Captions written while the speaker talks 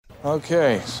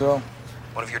Okay, so?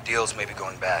 One of your deals may be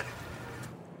going bad.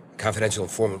 Confidential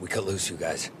informant we cut loose, you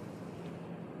guys.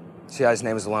 See, his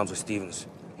name is Alonzo Stevens.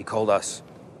 He called us.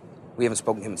 We haven't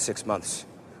spoken to him in 6 months.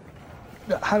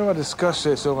 How do I discuss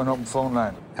this over an open phone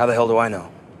line? How the hell do I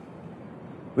know?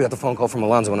 We got the phone call from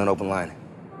Alonzo on an open line.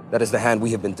 That is the hand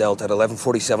we have been dealt at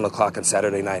 11:47 o'clock on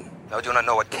Saturday night. Now, I do not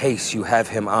know what case you have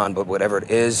him on, but whatever it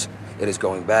is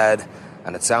going bad,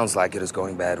 and it sounds like it is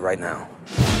going bad right now.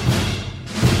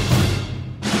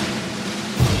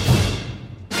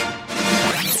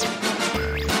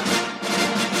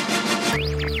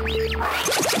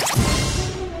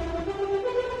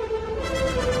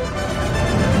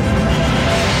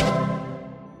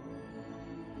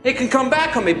 It can come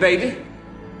back on me, baby.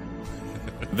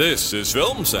 This is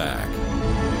Film Sack.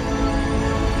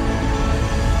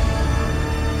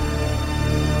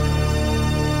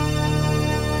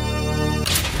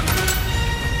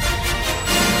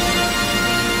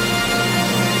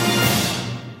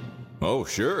 Oh,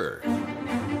 sure.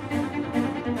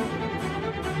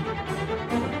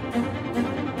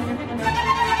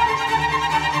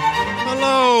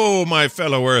 Hello, my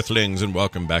fellow Earthlings, and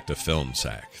welcome back to Film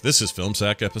Sack. This is Film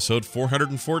Sack episode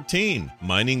 414,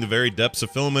 mining the very depths of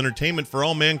film entertainment for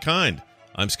all mankind.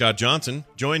 I'm Scott Johnson,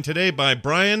 joined today by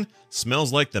Brian.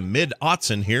 Smells like the mid-aughts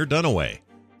in here, Dunaway.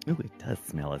 Ooh, it does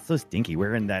smell. It's so stinky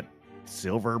wearing that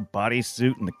silver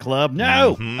bodysuit in the club.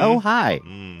 No! Mhm. Oh, hi.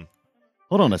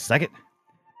 Hold on a second.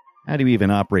 How do you even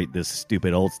operate this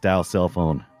stupid old-style cell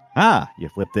phone? You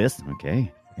flip this,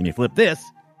 okay, and you flip this,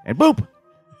 and boop!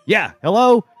 Yeah,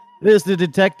 hello? This is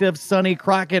Detective Sonny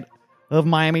Crockett of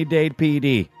Miami-Dade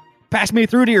PD. Pass me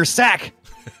through to your sack!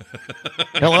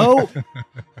 Hello?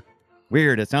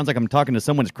 Weird, it sounds like I'm talking to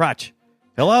someone's crotch.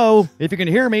 Hello? If you can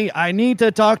hear me, I need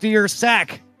to talk to your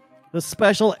sack. The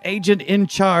special agent in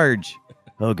charge.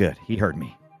 Oh, good, he heard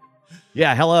me.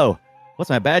 Yeah, hello.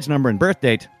 What's my badge number and birth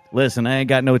date? Listen, I ain't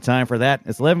got no time for that.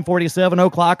 It's 11:47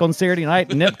 o'clock on Saturday night,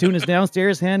 and Neptune is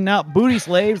downstairs handing out booty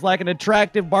slaves like an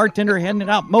attractive bartender handing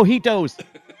out mojitos.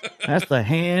 That's the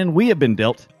hand we have been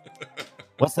dealt.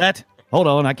 What's that? Hold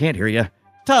on, I can't hear you.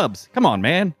 Tubbs, come on,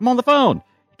 man. I'm on the phone.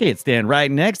 You can't stand right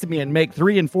next to me and make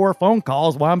 3 and 4 phone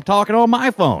calls while I'm talking on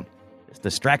my phone. It's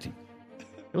distracting.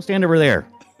 Go stand over there.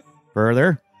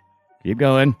 Further. Keep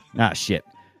going. Shit.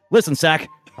 Listen, Sack.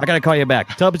 I gotta call you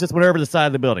back. Tubbs just went over the side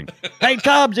of the building. Hey,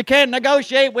 Tubbs, you can't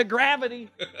negotiate with gravity.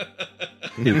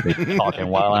 Stupid talking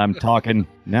while I'm talking.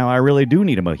 Now I really do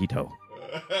need a mojito.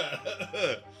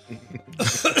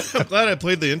 I'm glad I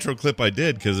played the intro clip I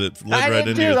did, because it led right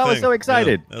into your I thing. was so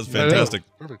excited. Yeah, that was fantastic.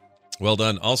 Perfect. Well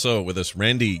done. Also with us,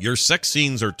 Randy, your sex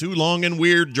scenes are too long and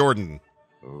weird, Jordan.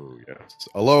 Oh, yes.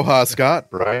 Aloha, Scott.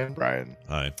 Brian.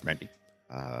 Hi. Randy.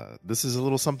 This is a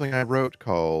little something I wrote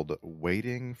called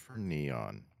Waiting for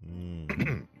Neon.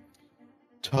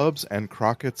 Tubbs and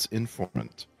Crockett's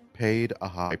informant paid a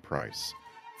high price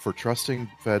for trusting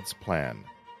Fed's plan,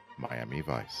 Miami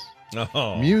Vice.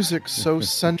 Oh. Music so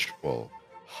sensual,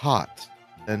 hot,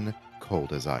 then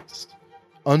cold as ice.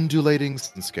 Undulating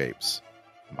landscapes,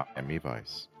 Miami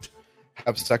Vice.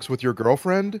 Have sex with your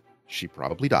girlfriend? She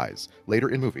probably dies. Later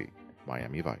in movie,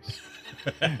 Miami Vice.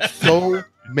 So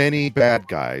many bad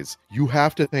guys, you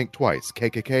have to think twice.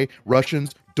 KKK,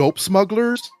 Russians, dope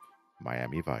smugglers,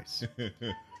 Miami Vice.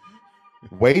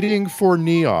 Waiting for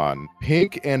Neon,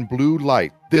 pink and blue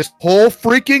light. This whole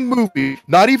freaking movie,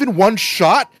 not even one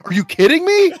shot? Are you kidding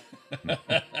me?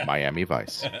 Miami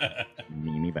Vice.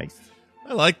 Miami Vice.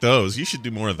 I like those. You should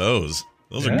do more of those.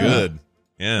 Those are good.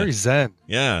 Yeah. Very zen.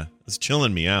 Yeah. It's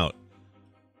chilling me out.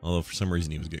 Although for some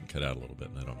reason he was getting cut out a little bit,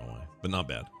 and I don't know why. But not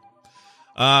bad.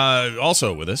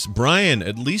 Also with us, Brian.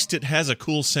 At least it has a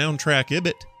cool soundtrack,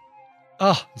 Ibit.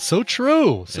 Oh, so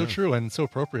true. So true and so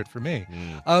appropriate for me.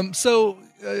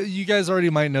 You guys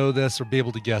already might know this or be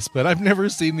able to guess, but I've never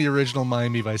seen the original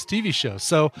Miami Vice TV show.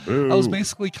 So I was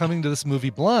basically coming to this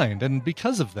movie blind. And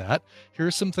because of that, here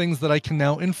are some things that I can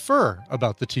now infer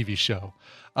about the TV show.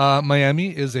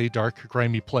 Miami is a dark,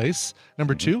 grimy place.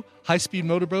 Number 2, high-speed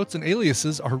motorboats and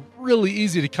aliases are really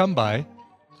easy to come by.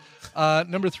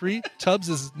 Number 3, Tubbs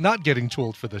is not getting too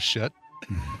old for this shit.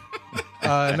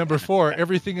 Number 4,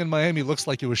 everything in Miami looks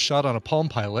like it was shot on a Palm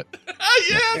Pilot.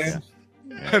 Yes!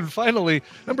 And finally,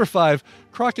 number 5,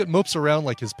 Crockett mopes around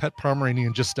like his pet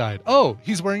Pomeranian just died. Oh,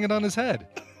 he's wearing it on his head.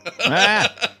 I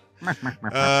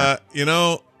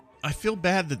feel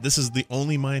bad that this is the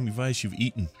only Miami Vice you've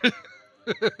eaten.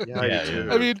 Yeah, I do too.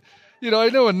 I mean, I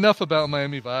know enough about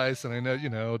Miami Vice, and I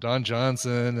know, Don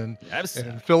Johnson I've seen-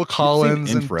 and Phil Collins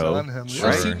the and intro. Don Henley. Sure.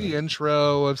 I've seen the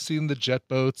intro. I've seen the jet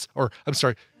boats, or I'm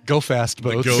sorry, Go Fast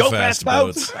boats. Go Fast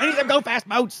boats. I need them go fast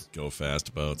boats. Go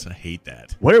fast boats. I hate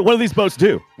that. What do these boats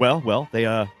do? Well, they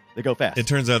go fast. It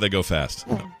turns out they go fast.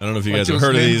 I don't know if you Like guys it have was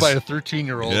heard of named these. by a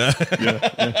 13-year-old.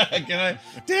 Yeah.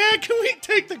 Dad, can we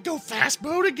take the go fast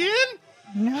boat again?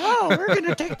 No, we're going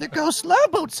to take the go slow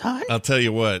boat, son. I'll tell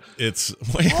you what, it's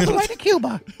All the way to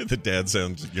Cuba. the dad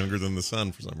sounds younger than the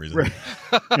son for some reason.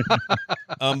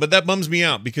 But that bums me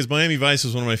out because Miami Vice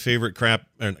is one of my favorite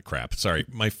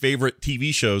my favorite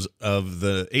TV shows of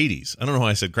the 80s. I don't know why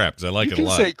I said crap because I like You it a can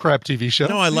lot. say crap TV show.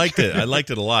 No, I liked it. I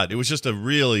liked it a lot. It was just a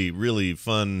really, really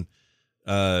fun,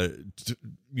 trippy,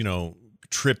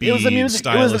 It was a music.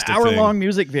 It was an stylistic hour-long thing.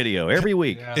 music video every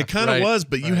week. Yeah, It kind of right, was,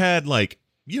 but you right.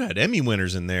 had Emmy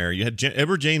winners in there. You had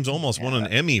Edward James almost won an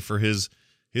Emmy for his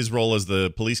role as the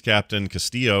police captain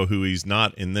Castillo, who he's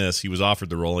not in this. He was offered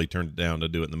the role, he turned it down to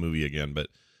do it in the movie again, but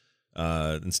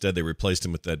instead they replaced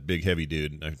him with that big heavy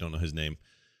dude. I don't know his name.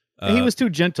 He was too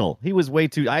gentle. He was way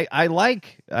too. I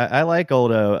like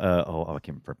old. I can't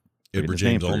remember. Edward his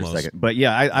name James for a almost. second. But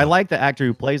yeah, I like the actor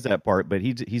who plays that part, but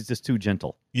he's just too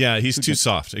gentle. Yeah, he's too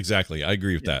soft. Exactly, I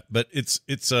agree with that. But it's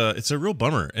a real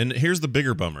bummer. And here's the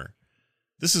bigger bummer.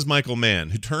 This is Michael Mann,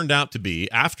 who turned out to be,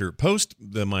 post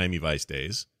the Miami Vice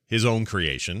days, his own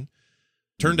creation,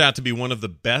 turned out to be one of the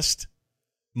best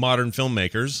modern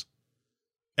filmmakers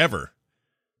ever,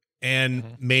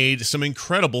 and made some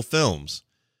incredible films.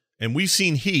 And we've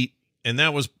seen Heat, and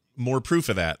that was more proof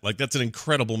of that. Like, that's an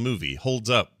incredible movie, holds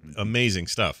up, amazing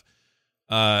stuff.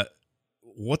 I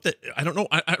don't know.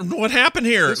 I don't know what happened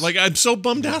here. Like, I'm so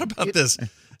bummed out about this.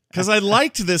 Because I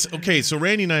liked this. Okay, so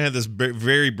Randy and I had this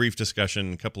very brief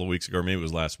discussion a couple of weeks ago, or maybe it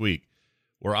was last week,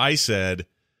 where I said,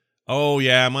 oh,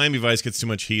 yeah, Miami Vice gets too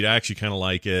much heat. I actually kind of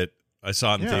like it. I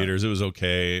saw it in theaters. It was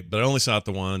okay, but I only saw it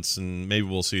the once, and maybe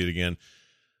we'll see it again.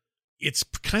 It's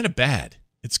kind of bad.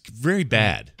 It's very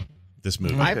bad, this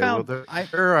movie. I found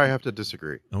I have to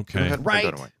disagree. Okay. Go ahead, Right.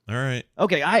 put that away. All right.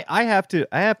 Okay, I have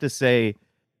to say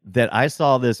that I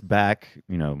saw this back,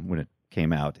 when it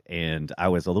came out, and I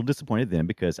was a little disappointed then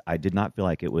because I did not feel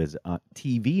like it was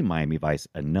TV Miami Vice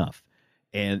enough.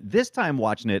 And this time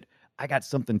watching it, I got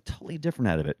something totally different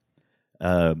out of it.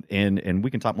 And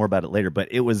we can talk more about it later. But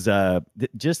it was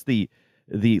just the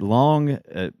long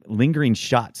lingering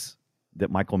shots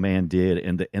that Michael Mann did,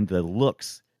 and the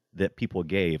looks that people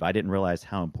gave. I didn't realize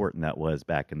how important that was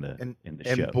back in the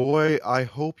show. And boy, I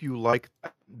hope you like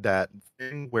that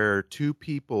thing where two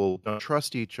people don't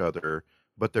trust each other,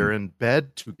 but they're in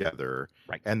bed together,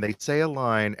 Right. and they say a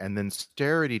line and then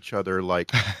stare at each other like,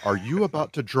 "Are you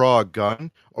about to draw a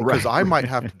gun? Because I might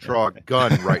have to draw a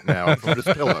gun right now from this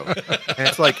pillow." And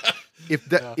it's like, if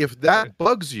that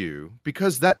bugs you,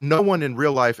 because that no one in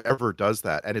real life ever does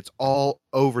that, and it's all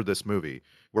over this movie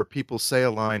where people say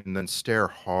a line and then stare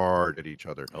hard at each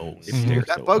other. Oh, If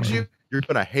that bugs you, you're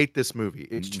gonna hate this movie.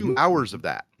 It's 2 hours of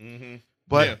that. Mm-hmm.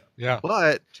 But Yeah.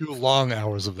 but 2 long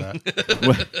hours of that.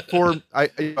 I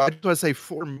just want to say,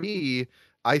 for me,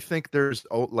 I think there's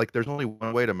only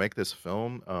one way to make this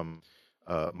film. And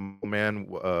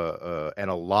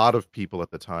a lot of people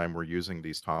at the time were using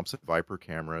these Thompson Viper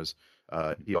cameras.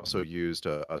 He also used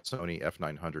a Sony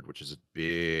F900, which is a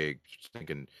big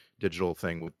stinking digital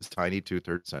thing with this tiny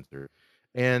 2/3 sensor.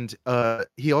 And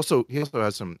he also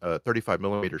has some 35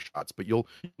 millimeter shots, but you'll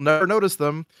never notice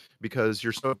them because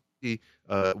you're so busy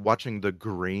watching the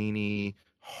grainy,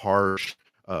 harsh,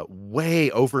 way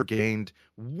overgained,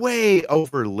 way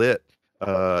overlit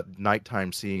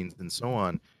nighttime scenes and so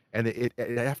on. And it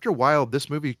after a while, this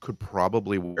movie could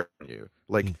probably wear on you.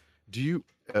 Like, do you?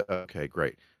 Okay,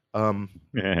 great.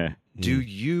 Do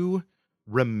you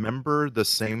remember the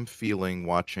same feeling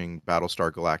watching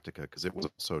Battlestar Galactica, because it was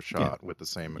also shot with the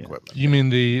same equipment? You mean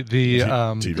the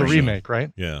TV show. remake,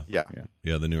 right? Yeah. Yeah.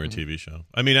 Yeah, the newer TV show.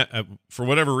 I mean, I, for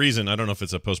whatever reason, I don't know if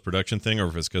it's a post-production thing or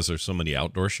if it's because there's so many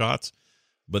outdoor shots,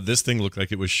 but this thing looked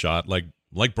like it was shot,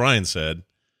 like Brian said,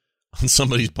 on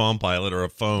somebody's Palm Pilot or a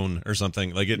phone or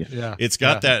something. Like it's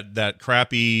got that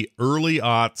crappy early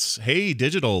aughts, hey,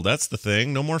 digital, that's the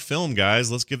thing. No more film,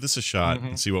 guys. Let's give this a shot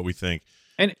and see what we think.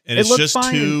 And it's looked just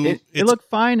fine. too. It looked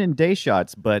fine in day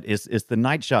shots, but it's the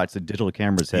night shots that digital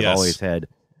cameras have always had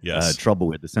trouble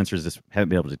with. The sensors just haven't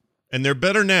been able to. And they're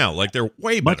better now. Like they're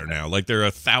way better now. Like they're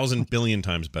 1,000 billion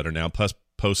times better now. Plus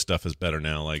post stuff is better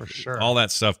now. Like all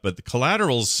that stuff. But the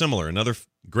Collateral's similar. Another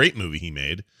great movie he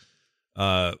made,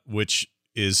 which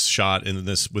is shot in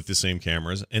this with the same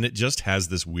cameras, and it just has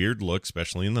this weird look,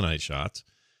 especially in the night shots.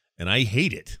 And I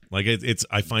hate it. Like it's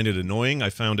I find it annoying. I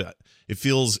found it it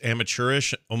feels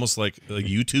amateurish, almost like a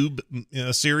YouTube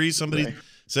series. Somebody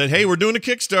said, "Hey, we're doing a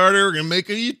Kickstarter. We're gonna make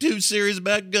a YouTube series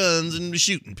about guns and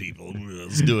shooting people.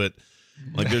 Let's do it."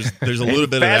 Like there's a little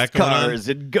bit of that going on. Cars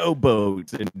and go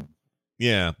boats and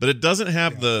yeah, but it doesn't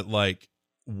have the like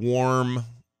warm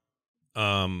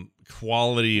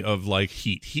quality of like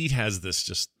Heat. Heat has this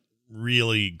just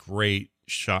really great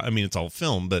shot. I mean, it's all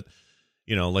film, but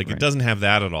you know, like it doesn't have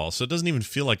that at all. So it doesn't even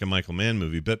feel like a Michael Mann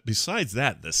movie. But besides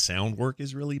that, the sound work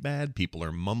is really bad. People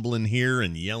are mumbling here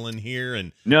and yelling here,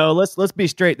 and no, let's be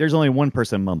straight. There's only one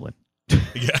person mumbling.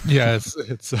 Yeah,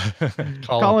 it's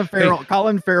Colin Farrell. Hey.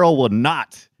 Colin Farrell will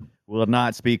not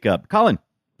speak up. Colin,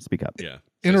 speak up. Yeah.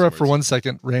 Interrupt for 1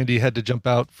 second. Randy had to jump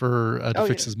out for to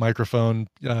fix his microphone.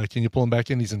 Can you pull him back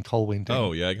in? He's in Colwayne.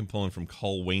 Oh yeah, I can pull him from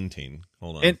Colwayne.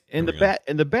 Hold on. And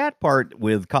the bad part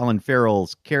with Colin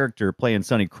Farrell's character playing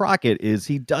Sonny Crockett is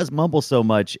he does mumble so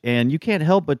much, and you can't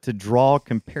help but to draw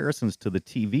comparisons to the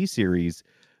TV series,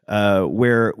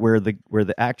 where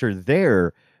the actor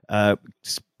there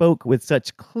spoke with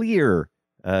such clear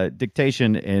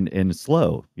dictation and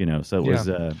slow. You know, so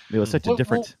it was such a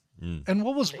different. And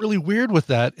what was really weird with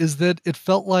that is that it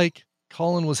felt like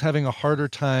Colin was having a harder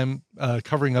time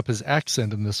covering up his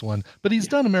accent in this one, but he's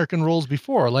done American roles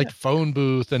before, like Phone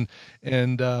Booth and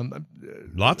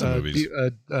lots of movies.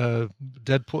 Buckshot.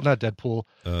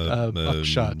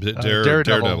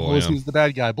 Daredevil. He's the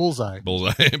bad guy. Bullseye.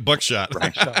 Buckshot.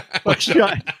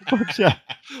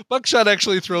 Buckshot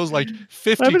actually throws like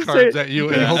 50 cards at you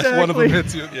and hopes one of them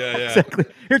hits you. Yeah. Exactly.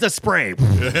 Here's a spray.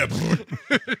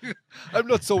 I'm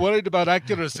not so worried about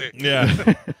accuracy.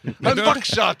 Yeah. I'm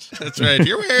Buckshot. That's right.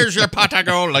 Here's your pot of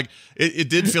gold. Like it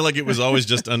did feel like it was always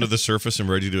just under the surface and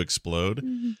ready to explode.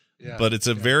 Yeah. But it's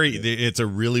a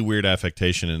really weird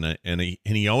affectation, and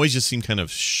he always just seemed kind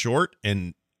of short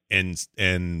and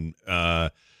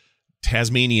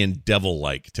Tasmanian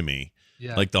devil-like to me.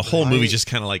 Yeah. Like the whole movie just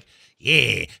kind of like,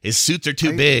 yeah, his suits are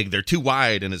too big, they're too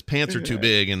wide, and his pants are too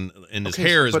big, and his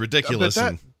hair is ridiculous.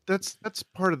 That's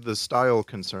part of the style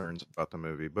concerns about the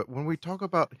movie. But when we talk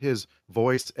about his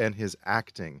voice and his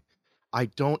acting, I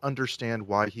don't understand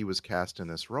why he was cast in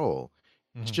this role.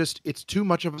 It's too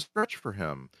much of a stretch for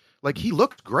him. Like, he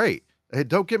looked great.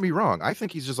 Don't get me wrong. I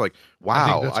think he's just like, wow.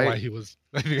 I think that's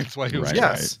why he was.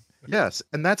 Yes.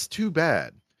 And that's too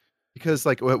bad. Because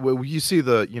like you see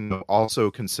the,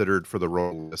 also considered for the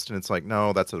role list, and it's like,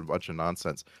 no, that's a bunch of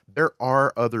nonsense. There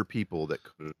are other people that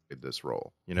could have played this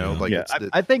role,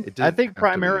 I think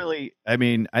primarily,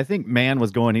 I think Mann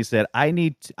was going, he said, I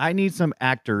need some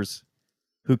actors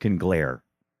who can glare.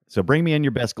 So bring me in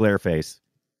your best glare face.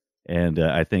 And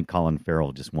I think Colin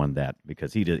Farrell just won that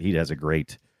because he has a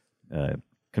great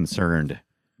concerned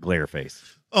glare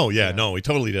face. Oh yeah, no, he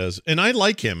totally does, and I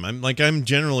like him. I'm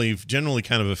generally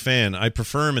kind of a fan. I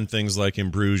prefer him in things like in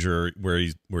Bruges, where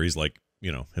he's like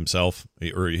himself,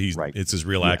 or it's his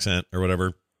real accent or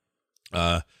whatever.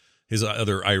 His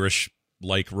other Irish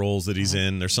like roles that he's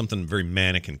in, there's something very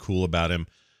manic and cool about him.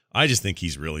 I just think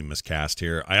he's really miscast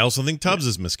here. I also think Tubbs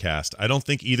is miscast. I don't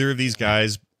think either of these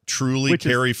guys truly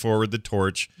carry forward the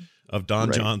torch of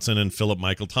Don Johnson and Philip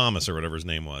Michael Thomas, or whatever his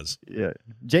name was. Yeah,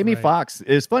 Jamie Foxx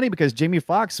is funny because Jamie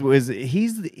Foxx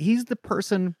he's the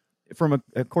person from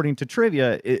according to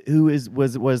trivia who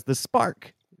was the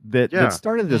spark that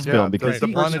started this film because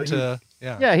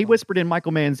he whispered in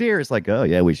Michael Mann's ear. It's like, oh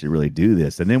yeah, we should really do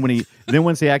this. And then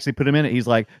once he actually put him in it, he's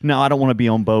like, no, I don't want to be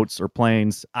on boats or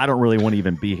planes. I don't really want to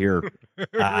even be here. He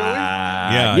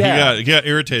got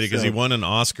irritated because he won an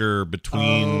Oscar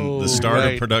between the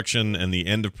start of production and the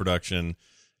end of production,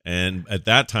 and at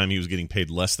that time he was getting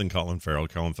paid less than Colin Farrell.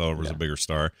 Colin Farrell was a bigger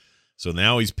star, so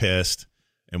now he's pissed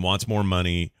and wants more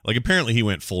money. Like apparently he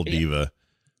went full diva.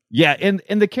 Yeah, and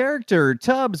the character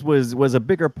Tubbs was a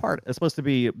bigger part, supposed to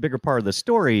be a bigger part of the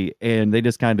story, and they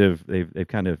just they've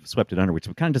kind of swept it under,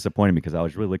 which kind of disappointed me because I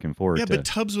was really looking forward to. Yeah, but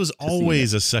Tubbs was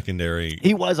always a secondary.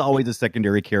 He was always a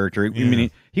secondary character. Yeah. I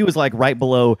mean, he was like right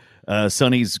below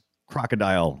Sonny's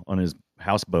crocodile on his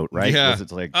houseboat, right? Yeah.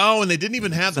 It's like, and they didn't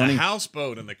even have the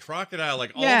houseboat and the crocodile,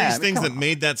 like all these things that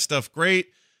made that stuff great.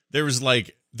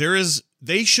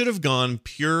 They should have gone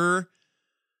pure.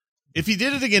 If he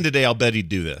did it again today, I'll bet he'd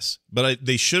do this. But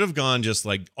they should have gone just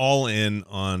like all in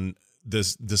on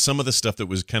some of the stuff that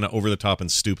was kind of over the top and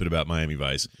stupid about Miami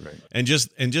Vice, and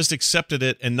just accepted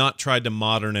it and not tried to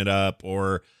modern it up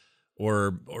or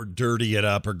dirty it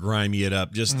up or grimy it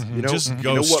up. Just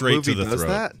go straight to the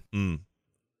throat.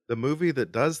 The movie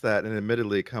that does that, and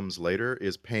admittedly comes later,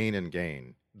 is Pain and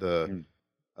Gain. The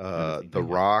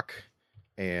Rock.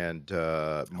 and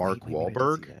Mark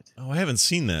Wahlberg. Oh, I haven't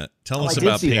seen that. Tell Oh, us I did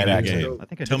about see Pain that, and actually. Gain. I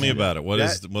think I Tell did me see about it. What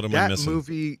am I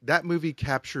missing? That movie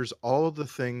captures all of the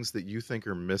things that you think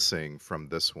are missing from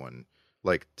this one.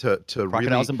 Like to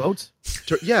Crocodiles and boats.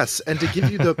 Yes, and to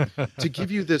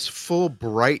give you this full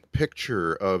bright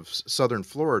picture of Southern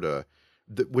Florida,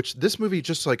 which this movie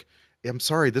just like, I'm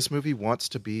sorry, this movie wants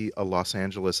to be a Los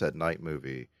Angeles at night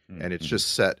movie, and it's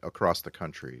just set across the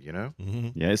country, you know?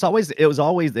 Mm-hmm. Yeah, it was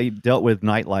always they dealt with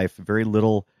nightlife, very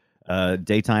little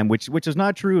daytime, which is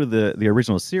not true of the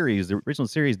original series. The original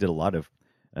series did a lot of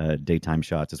daytime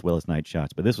shots as well as night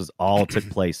shots, but this was all took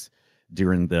place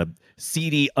during the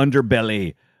seedy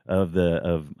underbelly of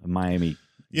Miami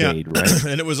Dade, right?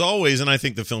 And it was always, and I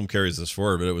think the film carries this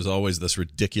forward, but it was always this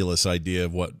ridiculous idea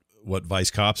of what vice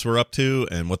cops were up to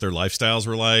and what their lifestyles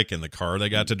were like, and the car they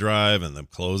got to drive and the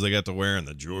clothes they got to wear and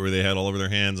the jewelry they had all over their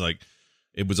hands. Like,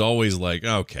 it was always like,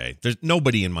 okay, there's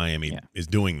nobody in Miami is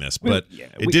doing this, but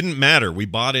it didn't matter. We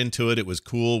bought into it. It was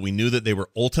cool. We knew that they were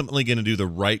ultimately going to do the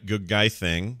right good guy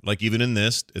thing. Like, even in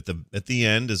this, at the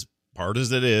end, as hard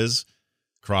as it is,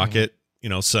 Crockett,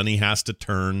 Sonny has to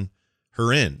turn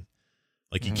her in.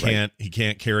 Like, he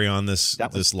can't carry on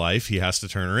this life. He has to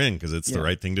turn her in because it's the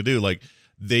right thing to do. Like,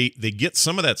 they get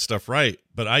some of that stuff right,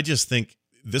 but I just think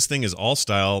this thing is all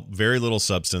style, very little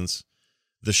substance.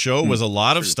 The show was a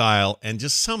lot of style and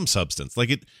just some substance.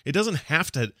 Like, it doesn't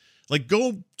have to, like,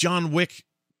 go John Wick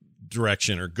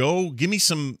direction, or go give me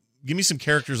some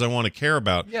characters I want to care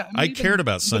about. Yeah, I cared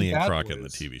about Sonny and Bad Crockett in the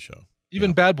Boys. TV show.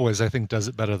 Even Bad Boys, I think, does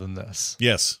it better than this.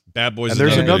 Yes, Bad Boys. And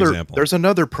is another good example. There's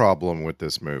another problem with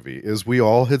this movie is we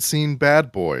all had seen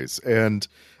Bad Boys, and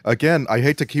again, I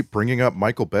hate to keep bringing up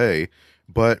Michael Bay,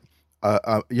 but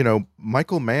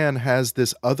Michael Mann has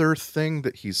this other thing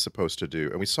that he's supposed to do,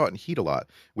 and we saw it in Heat a lot,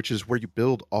 which is where you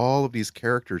build all of these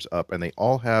characters up, and they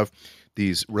all have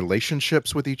these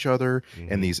relationships with each other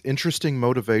and these interesting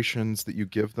motivations that you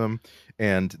give them,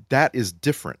 and that is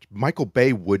different. Michael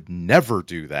Bay would never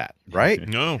do that, right?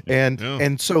 No.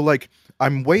 And so, like,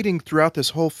 I'm waiting throughout this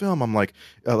whole film. I'm like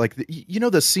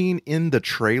the scene in the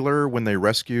trailer when they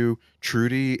rescue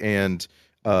Trudy, and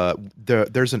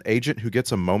there's an agent who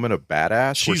gets a moment of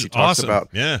badass where She's she talks awesome.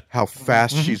 about how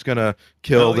fast she's gonna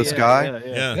kill this guy.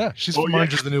 Yeah. She's from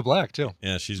Orange is the New Black too.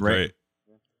 Yeah, she's Right. great.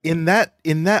 In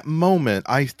that moment,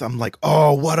 I'm like,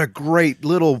 oh, what a great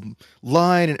little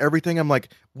line and everything. I'm like,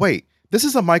 wait, this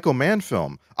is a Michael Mann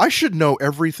film. I should know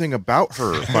everything about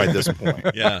her by this point.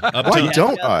 Yeah. Why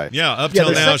don't I? Yeah, up till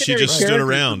the now, she secondary just stood characters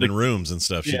around of in rooms and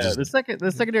stuff. She just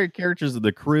the secondary characters of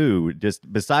the crew,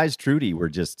 just besides Trudy, were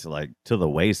just like to the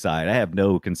wayside. I have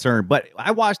no concern. But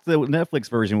I watched the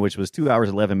Netflix version, which was 2 hours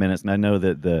 11 minutes, and I know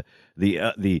that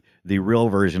the real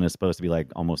version is supposed to be like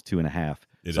almost 2.5.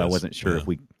 It so I is, wasn't sure yeah. if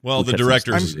we. Well, the cut some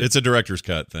director's stuff. it's a director's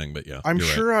cut thing, but yeah, I'm you're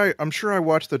right. sure I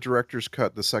watched the director's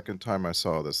cut the second time I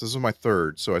saw this. This was my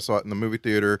third, so I saw it in the movie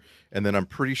theater, and then I'm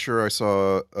pretty sure I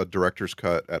saw a director's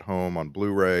cut at home on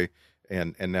Blu-ray,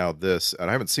 and now this. And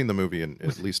I haven't seen the movie in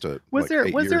at least Was there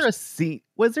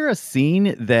a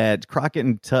scene that Crockett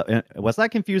and was I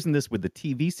confusing this with the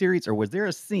TV series, or was there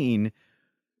a scene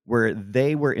where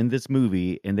they were in this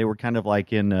movie and they were kind of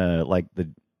like in like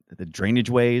the drainage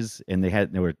ways, and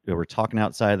they were talking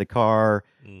outside the car,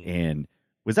 and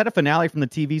was that a finale from the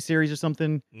TV series or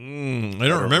something? I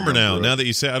don't remember now. Now that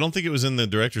you say, I don't think it was in the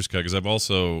director's cut, because I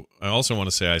also want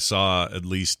to say I saw at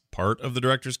least part of the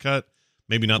director's cut,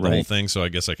 maybe not the whole thing. So I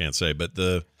guess I can't say. But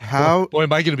boy,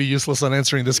 am I going to be useless on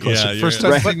answering this question? Yeah, first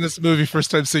time seeing this movie,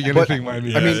 first time seeing anything. I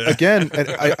mean, again, and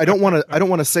I don't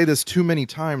want to say this too many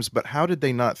times, but how did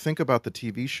they not think about the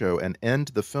TV show and end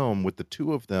the film with the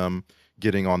two of them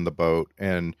getting on the boat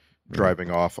and driving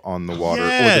off on the water, or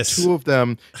the two of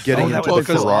them getting into the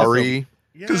Ferrari?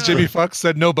 Because Jamie Foxx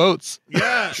said no boats.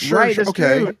 Yeah, sure. Right, that's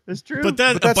okay, true. That's true. But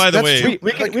by the way,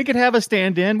 we could have a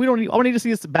stand-in. We don't need. All we need to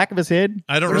see is the back of his head.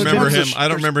 I don't remember him. I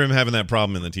don't remember him having that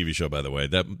problem in the TV show. By the way,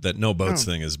 that no boats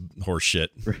thing is horse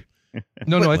shit.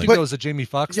 No, I think that was a Jamie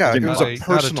Foxx. Yeah, thing, it was not a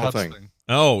personal Tubbs thing.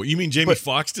 Oh, you mean Jamie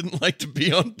Foxx didn't like to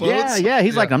be on boats? Yeah.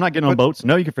 He's like, I'm not getting on boats.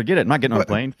 No, you can forget it. I'm not getting on a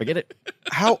plane. Forget it.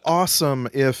 How awesome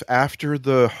if after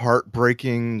the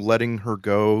heartbreaking letting her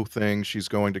go thing, she's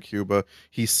going to Cuba,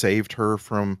 he saved her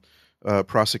from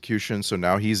prosecution, so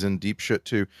now he's in deep shit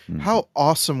too. How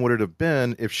awesome would it have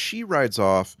been if she rides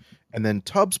off and then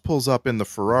Tubbs pulls up in the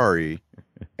Ferrari,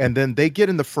 and then they get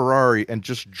in the Ferrari and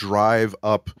just drive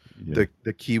up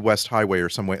the Key West Highway or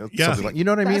something like, you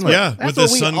know what I mean? Like, with the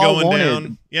sun going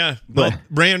down. Yeah, but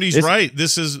Randy's right.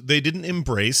 They didn't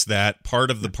embrace that part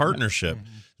of the partnership.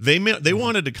 They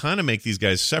wanted to kind of make these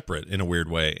guys separate in a weird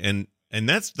way, and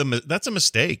that's a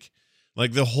mistake.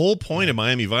 Like, the whole point of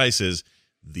Miami Vice is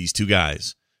these two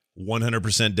guys,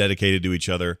 100% dedicated to each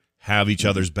other, have each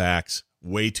other's backs,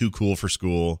 way too cool for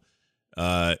school.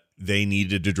 They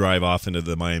needed to drive off into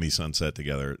the Miami sunset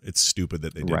together. It's stupid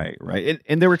that they didn't. Right.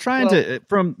 And they were trying to,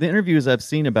 from the interviews I've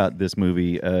seen about this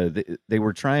movie, they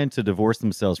were trying to divorce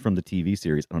themselves from the TV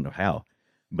series. I don't know how,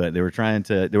 but they were trying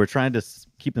to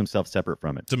keep themselves separate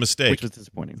from it. It's a mistake. Which was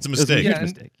disappointing. It's a mistake. It was a huge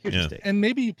mistake. Huge mistake. And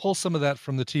maybe you pull some of that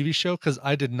from the TV show, because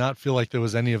I did not feel like there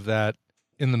was any of that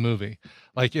in the movie.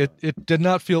 Like it did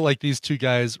not feel like these two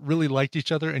guys really liked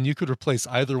each other, and you could replace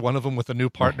either one of them with a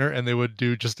new partner and they would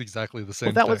do just exactly the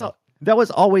same thing. That was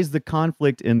always the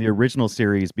conflict in the original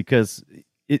series, because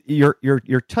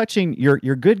you're touching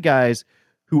your good guys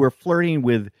who are flirting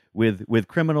with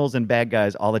criminals and bad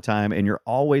guys all the time, and you're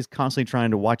always constantly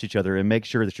trying to watch each other and make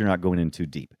sure that you're not going in too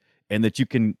deep and that you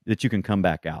can come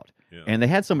back out. Yeah. And they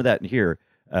had some of that in here.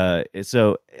 But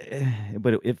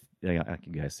if like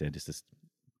you guys said, just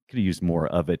could have used more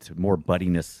of it, more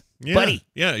buddiness. Yeah. Buddy.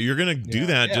 Yeah, you're gonna do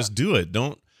that. Yeah. Just do it.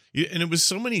 Don't. And it was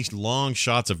so many long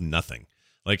shots of nothing.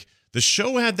 Like the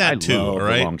show had that too. All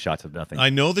right, long shots of nothing. I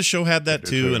know the show had that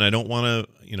too, and I don't want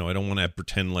to,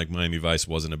 pretend like Miami Vice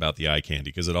wasn't about the eye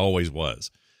candy, because it always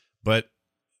was. But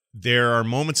there are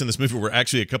moments in this movie where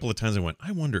actually a couple of times I went,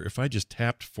 I wonder if I just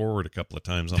tapped forward a couple of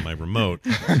times on my remote,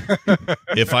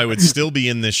 if I would still be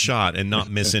in this shot and not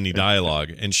miss any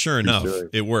dialogue. And sure enough,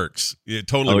 it works. It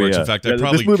totally works. Yeah. In fact,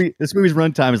 this movie's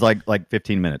runtime is like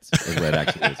 15 minutes. Is what it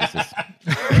actually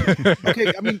is.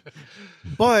 Okay, I mean,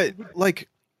 but like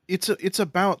it's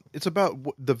about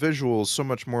the visuals so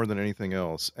much more than anything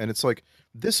else, and it's like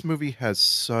this movie has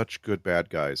such good bad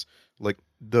guys. Like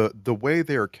the way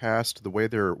they are cast, the way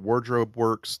their wardrobe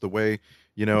works, the way,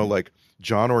 like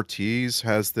John Ortiz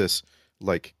has this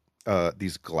like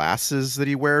these glasses that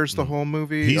he wears the whole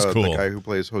movie. He's cool. The guy who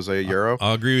plays Jose Hierro.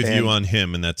 I'll agree with you on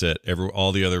him, and that's it.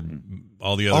 All the other.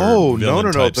 Oh no!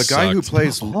 The guy who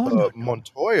plays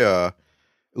Montoya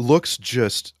looks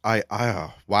just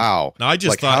wow. No, I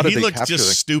just thought he looked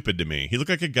just stupid to me. He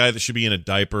looked like a guy that should be in a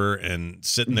diaper and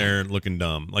sitting there looking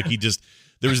dumb. Like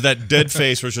there was that dead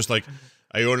face where it's just like,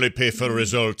 I only pay for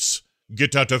results.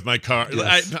 Get out of my car.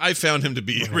 Yes. I found him to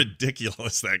be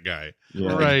ridiculous, that guy.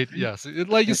 Yeah. Right, yes.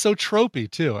 It's so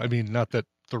tropey, too. I mean, not that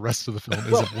the rest of the film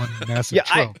isn't one massive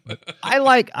trope. I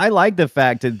like the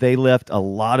fact that they left a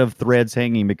lot of threads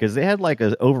hanging, because they had like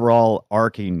an overall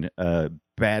arcing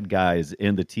bad guys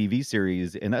in the TV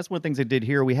series, and that's one of the things they did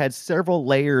here. We had several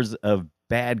layers of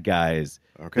bad guys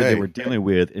that they were dealing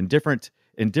with in different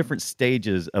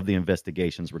stages of the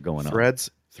investigations were going on.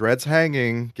 Threads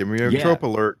hanging. Give me a trope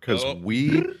alert, because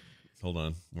Hold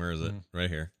on. Where is it? Right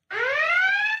here.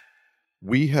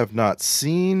 We have not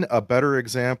seen a better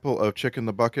example of Chick in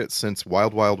the Bucket since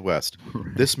Wild Wild West.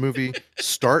 This movie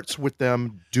starts with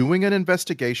them doing an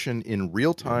investigation in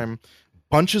real time.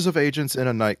 Bunches of agents in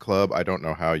a nightclub. I don't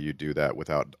know how you do that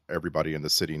without everybody in the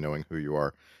city knowing who you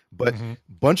are. But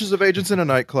bunches of agents in a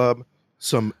nightclub.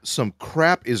 Some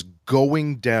crap is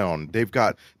going down. They've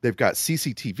got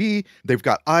CCTV. They've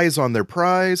got eyes on their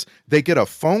prize. They get a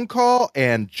phone call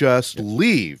and just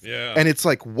leave. Yeah. And it's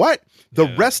like, what?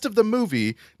 The rest of the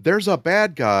movie, there's a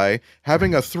bad guy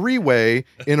having a three-way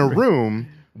in a room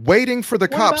waiting for the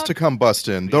cops to come bust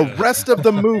in. The rest of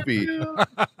the movie.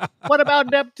 What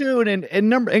about Neptune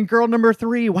and girl number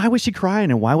 3? Why was she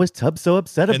crying, and why was Tubbs so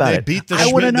upset about it? They beat the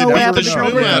shit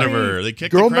out of her. They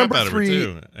kicked the crap out of her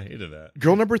too. I hated that.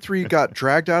 Girl number 3 got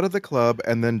dragged out of the club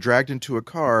and then dragged into a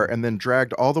car and then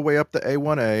dragged all the way up the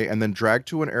A1A and then dragged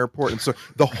to an airport. And so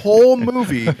the whole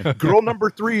movie, girl number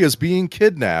 3 is being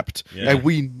kidnapped and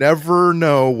we never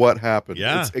know what happened.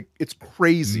 Yeah. It's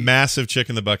crazy. Massive Chick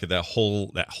in the Bucket, that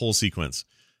whole sequence.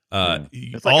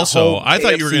 Also, I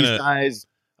thought you were gonna.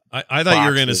 I thought you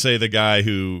were gonna say the guy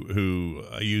who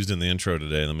I used in the intro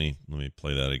today. Let me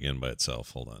play that again by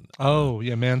itself. Hold on. Oh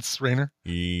yeah, Mance Rayner.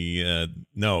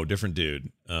 No, different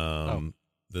dude.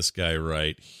 This guy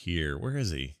right here. Where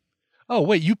is he? Oh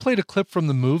wait, you played a clip from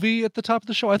the movie at the top of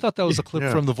the show. I thought that was a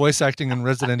clip from the voice acting in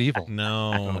Resident Evil.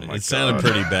 No, it sounded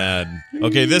pretty bad.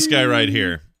 Okay, this guy right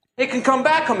here. It can come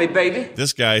back on me, baby.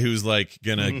 This guy who's like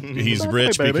he's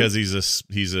rich because he's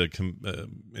a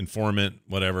informant,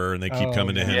 whatever, and they keep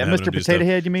coming to him. Yeah, Mr. Potato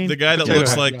Head, you mean? The guy that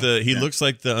looks like he looks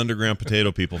like the underground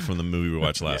potato people from the movie we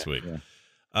watched last week. Yeah.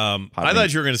 I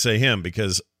thought you were going to say him,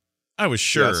 because I was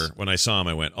sure when I saw him,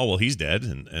 I went, oh, well, he's dead.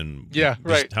 And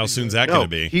right. How soon's that going to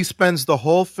be? He spends the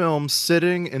whole film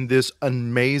sitting in this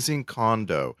amazing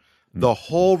condo. The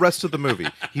whole rest of the movie,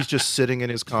 he's just sitting in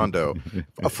his condo,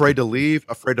 afraid to leave,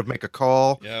 afraid to make a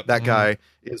call. Yep. That guy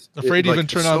is afraid to even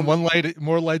turn on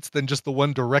more lights than just the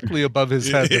one directly above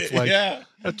his head. It's like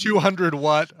a 200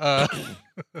 watt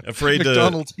Afraid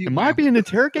McDonald's. Am I being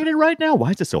interrogated right now?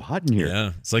 Why is it so hot in here?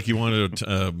 Yeah, it's like you wanted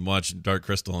to watch Dark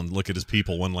Crystal and look at his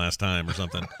people one last time or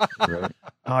something. Right.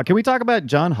 Can we talk about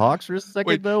John Hawkes for a second,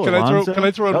 Wait, though? can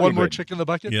I throw in That'd one be more great. chick in the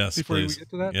bucket? Yes, before please. we get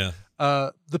to that. Yeah.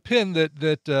 The pin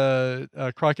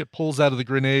that Crockett pulls out of the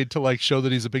grenade to like show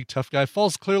that he's a big tough guy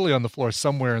falls clearly on the floor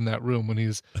somewhere in that room when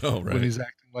he's when he's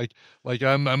acting like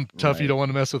I'm tough. Right. You don't want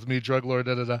to mess with me, drug lord.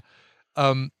 Da da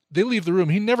da. They leave the room.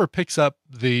 He never picks up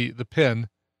the pin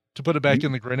to put it back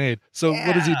in the grenade. So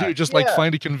what does he do? Just like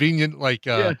find a convenient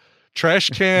trash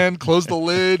can, close the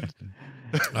lid.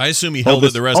 I assume he held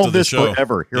it the rest of the show.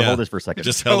 Forever. Here, hold this for a second.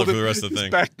 Just held it for the rest of the his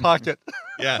thing. back pocket.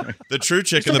 Yeah, the true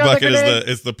chick in Still the got the bucket grenade?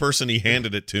 is the person he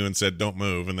handed it to and said, "Don't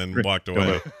move," and then walked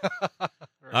away.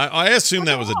 I assume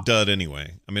that was a dud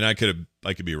anyway. I mean, I could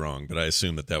be wrong, but I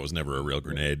assume that was never a real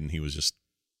grenade, and he was just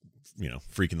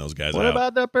freaking those guys What out.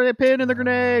 about the pin in the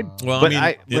grenade? Well, But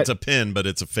it's a pin, but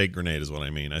it's a fake grenade, is what I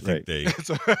mean. I think It's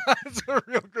a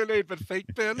real grenade, but fake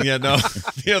pin. Yeah, no,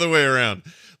 the other way around.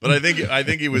 But I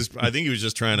think he was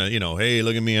just trying to, hey,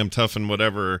 look at me, I'm tough and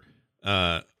whatever.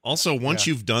 Also, once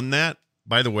you've done that,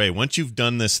 by the way, once you've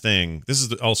done this thing, this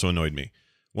is also annoyed me.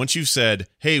 Once you've said,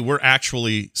 hey, we're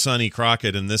actually Sonny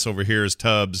Crockett and this over here is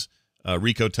Tubbs,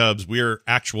 Rico Tubbs. We're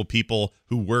actual people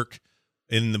who work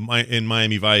in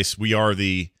Miami Vice. We are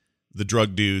the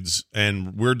drug dudes,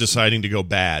 and we're deciding to go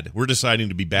bad. We're deciding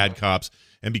to be bad cops.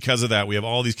 And because of that, we have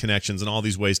all these connections and all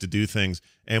these ways to do things.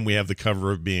 And we have the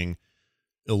cover of being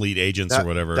elite agents or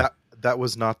whatever. That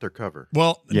was not their cover.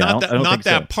 Well, Yeah, not I don't think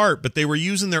that so. part, but they were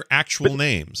using their actual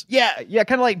names. Yeah,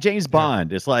 kind of like James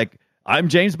Bond. It's like, I'm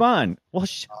James Bond. Well,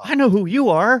 I know who you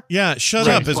are. Yeah, shut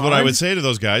James up is what I Bond? would say to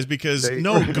those guys, because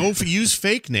use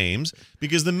fake names,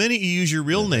 because the minute you use your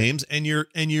real names and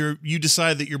you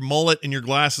decide that your mullet and your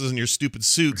glasses and your stupid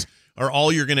suits are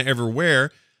all you're going to ever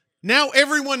wear, now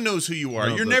everyone knows who you are.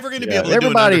 You're never going to be able to do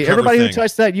an undercover everybody who thing.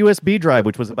 touched that USB drive,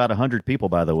 which was about 100 people,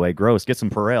 by the way. Gross. Get some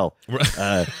Perel.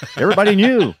 Everybody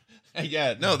knew.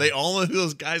 Yeah, no, they all know who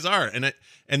those guys are,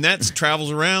 and that travels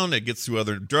around. It gets through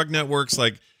other drug networks.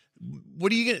 Like,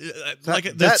 what are you gonna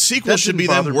the sequel should be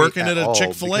them working at a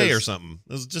Chick-fil-A or something.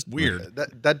 It was just weird.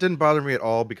 That didn't bother me at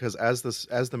all, because as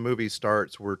the movie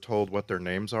starts, we're told what their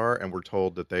names are, and we're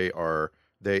told that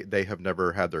they have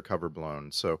never had their cover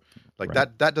blown. So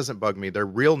that doesn't bug me. Their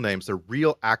real names, their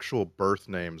real actual birth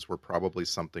names, were probably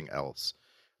something else.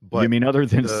 But you mean other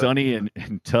than Sonny and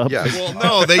Tubbs? Yeah. Well,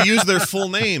 no, they used their full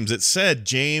names. It said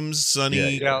James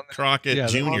Sonny Crockett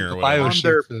Jr. or whatever. Bio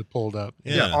sheets that pulled up.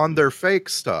 Yeah, on their fake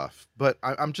stuff. But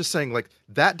I'm just saying,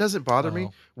 that doesn't bother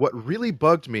me. What really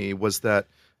bugged me was that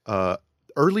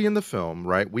early in the film,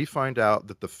 right, we find out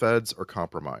that the feds are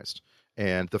compromised.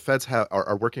 And the feds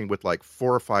are working with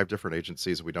 4 or 5 different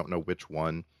agencies. We don't know which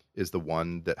one is the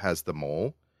one that has the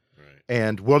mole.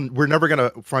 And we're never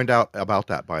going to find out about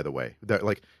that, by the way.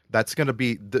 That's going to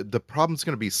be the problem's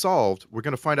going to be solved. We're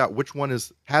going to find out which one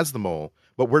has the mole,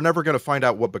 but we're never going to find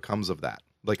out what becomes of that.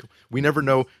 We never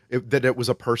know that it was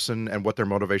a person and what their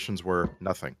motivations were.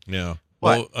 Nothing. Yeah.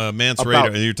 Well, Mance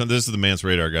Radar. This is the Mance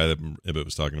Radar guy that Ibbot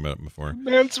was talking about before.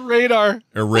 Mance Radar.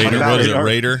 Or Raider. What is it?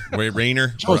 Raider?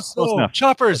 Rainer?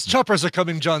 Choppers are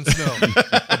coming, Jon Snow.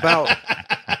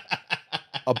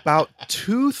 About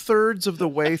 2/3 of the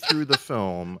way through the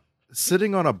film,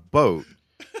 sitting on a boat,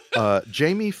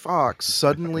 Jamie Foxx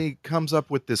suddenly comes up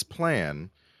with this plan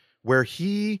where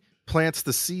he plants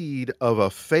the seed of a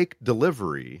fake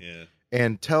delivery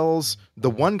and tells the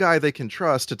one guy they can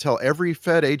trust to tell every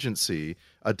Fed agency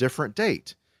a different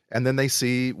date. And then they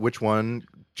see which one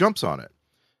jumps on it.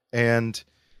 And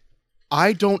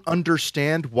I don't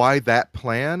understand why that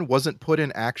plan wasn't put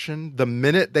in action the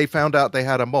minute they found out they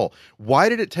had a mole. Why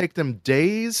did it take them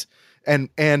days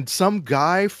and some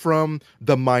guy from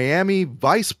the Miami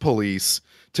Vice Police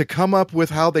to come up with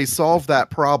how they solved that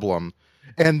problem?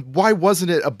 And why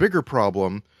wasn't it a bigger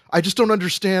problem? I just don't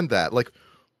understand that.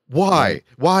 Why?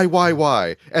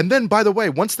 Why? And then, by the way,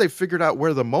 once they've figured out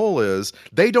where the mole is,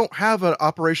 they don't have an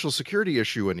operational security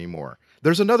issue anymore.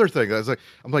 There's another thing.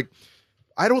 I'm like,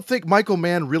 I don't think Michael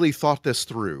Mann really thought this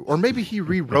through, or maybe he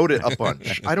rewrote it a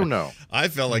bunch. I don't know. I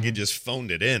felt like he just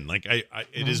phoned it in.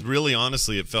 It is really,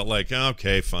 honestly, it felt like,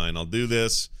 okay, fine, I'll do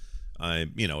this.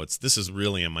 This is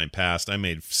really in my past. I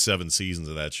made 7 seasons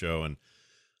of that show, and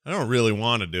I don't really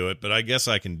want to do it, but I guess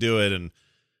I can do it. And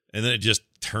then it just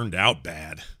turned out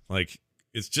bad.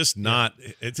 It's just not.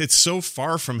 It's so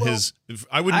far from his.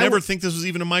 I would never think this was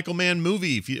even a Michael Mann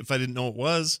movie if I didn't know it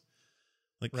was.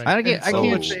 I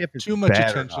can't say if it's too much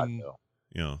bad or attention.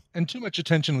 not, And too much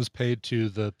attention was paid to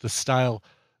the style,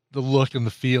 the look, and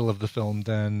the feel of the film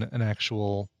than an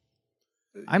actual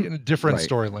in a different right.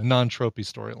 storyline, non-tropey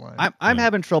storyline. I'm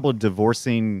having trouble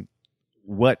divorcing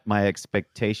what my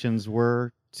expectations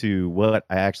were to what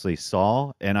I actually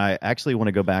saw, and I actually want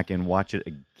to go back and watch it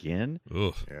again.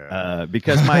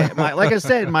 Because my like I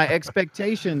said, my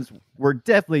expectations were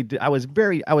definitely. I was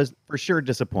for sure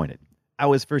disappointed.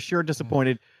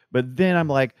 But then I'm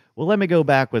like, well, let me go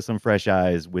back with some fresh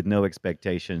eyes, with no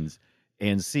expectations,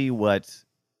 and see what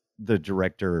the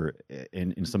director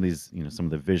in some of these, some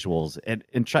of the visuals,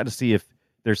 and try to see if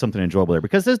there's something enjoyable there,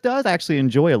 because this does actually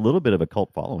enjoy a little bit of a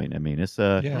cult following. I mean, it's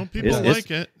people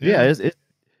like it. Yeah,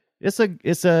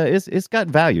 it's got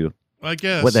value. I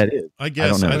guess what that is. I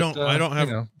guess I don't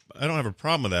have a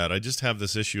problem with that. I just have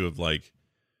this issue of like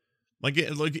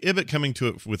Ibbott coming to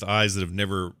it with eyes that have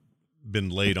never been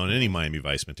laid on any Miami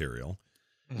Vice material.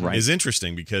 Right. Is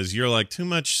interesting, because you're like, too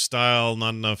much style,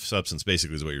 not enough substance,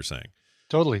 basically is what you're saying.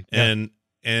 Totally.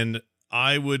 And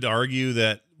I would argue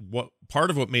that part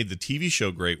of what made the TV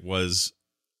show great was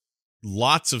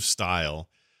lots of style,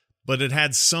 but it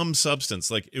had some substance.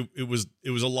 Like it was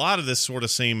a lot of this sort of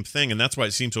same thing, and that's why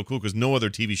it seemed so cool, because no other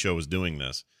TV show was doing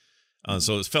this.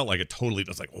 So it felt like it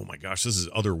was like, oh my gosh, this is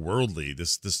otherworldly.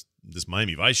 This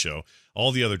Miami Vice show.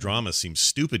 All the other dramas seem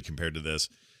stupid compared to this.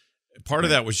 Part of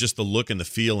that was just the look and the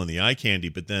feel and the eye candy,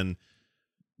 but then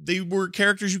they were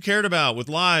characters you cared about with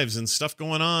lives and stuff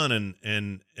going on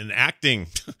and acting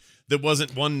that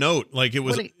wasn't one note. Like it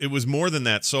was more than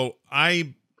that. So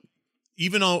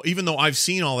even though I've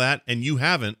seen all that and you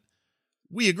haven't,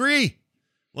 we agree.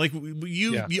 Like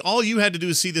all you had to do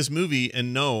is see this movie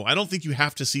and know. I don't think you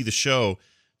have to see the show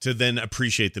to then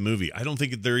appreciate the movie. I don't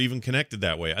think they're even connected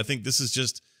that way. I think this is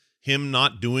just him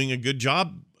not doing a good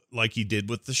job like he did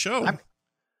with the show.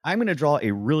 I'm going to draw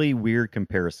a really weird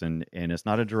comparison, and it's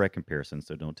not a direct comparison,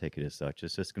 so don't take it as such.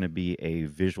 It's just going to be a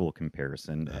visual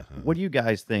comparison. What do you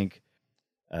guys think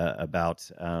about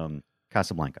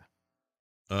Casablanca?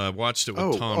 Watched it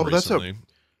with Tom recently.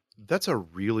 That's a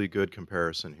really good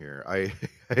comparison here. I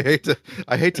hate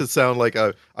to sound like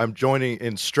I'm joining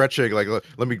in stretching, like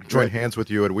let me join hands with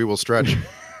you and we will stretch.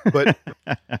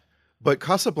 But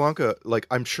Casablanca, like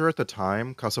I'm sure at the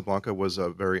time, Casablanca was a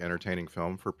very entertaining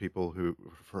film for people who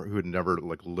had never,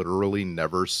 like literally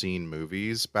never seen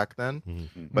movies back then.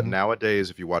 Mm-hmm. But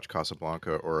nowadays, if you watch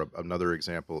Casablanca, or another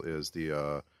example is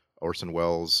the Orson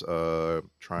Welles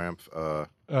Triumph,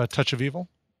 Touch of Evil.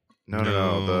 No,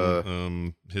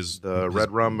 the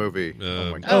Red Rum movie.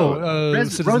 Oh my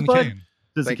God. Citizen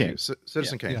Kane.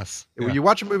 Citizen Kane. Yes. When you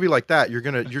watch a movie like that,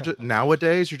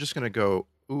 nowadays you're just gonna go,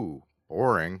 ooh,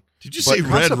 boring. Did you say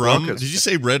Red Rum? Did you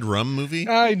say Red Rum movie?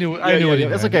 I knew it.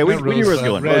 That's okay. We knew where it was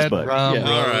going. Red Rum. Yeah.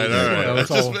 All right. I was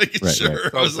just making sure.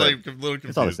 Right. I was like a little confused.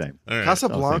 It's all the same. All right.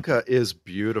 Casablanca is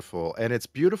beautiful, and it's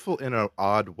beautiful in an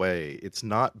odd way. It's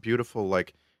not beautiful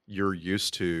like you're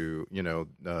used to,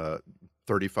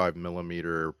 35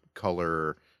 millimeter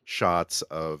color shots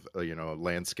of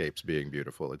landscapes being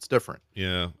beautiful. It's different.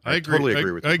 Yeah, I agree. Totally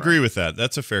agree with you. I agree with that.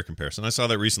 That's a fair comparison. I saw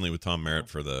that recently with Tom Merritt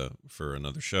for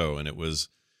another show, and it was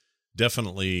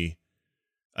definitely.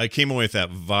 I came away with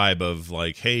that vibe of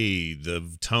like, hey,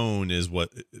 the tone is what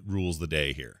rules the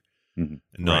day here,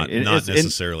 not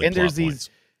necessarily. And there's points.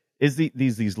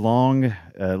 These long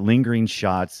lingering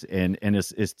shots, and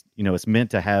it's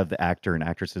meant to have the actor and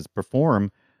actresses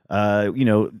perform.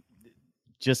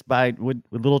 Just with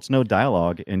little to no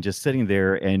dialogue, and just sitting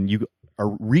there, and you are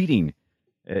reading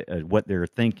what they're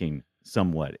thinking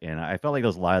somewhat. And I felt like there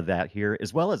was a lot of that here,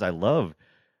 as well as I love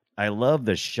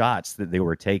the shots that they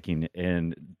were taking.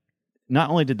 And not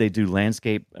only did they do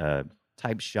landscape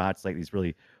type shots, like these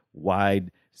really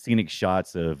wide scenic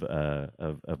shots of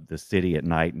the city at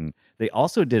night, and they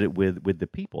also did it with the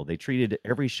people. They treated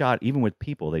every shot, even with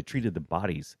people, they treated the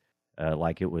bodies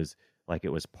like it was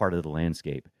part of the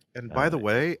landscape. And by the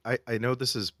way, I know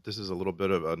this is a little bit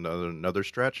of another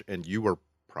stretch, and you are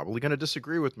probably going to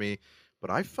disagree with me, but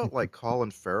I felt like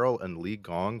Colin Farrell and Lee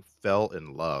Gong fell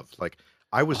in love. Like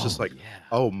I was just like,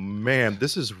 oh man,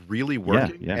 this is really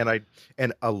working. Yeah.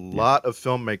 And a lot of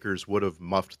filmmakers would have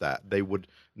muffed that. They would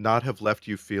not have left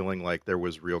you feeling like there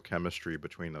was real chemistry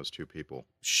between those two people.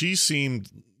 She seemed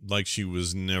like she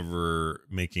was never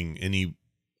making any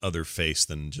other face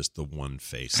than just the one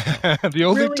face. The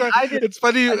only time it's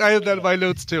funny, I had that in my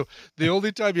notes too. The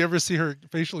only time you ever see her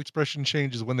facial expression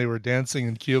change is when they were dancing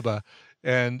in Cuba,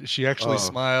 and she actually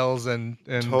smiles and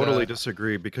totally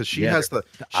disagree, because she has the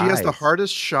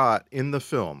hardest shot in the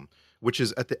film, which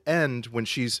is at the end when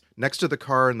she's next to the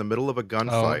car in the middle of a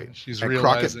gunfight, and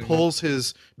Crockett pulls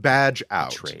his badge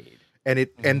out, and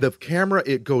the camera,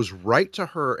 it goes right to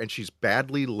her, and she's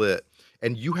badly lit.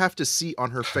 And you have to see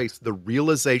on her face the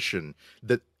realization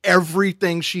that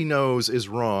everything she knows is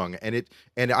wrong, and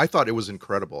I thought it was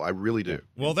incredible. I really do.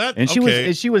 Well, that And she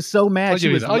was so mad. I'll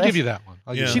give you less- that one.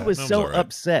 She was that so all right.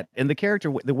 upset, and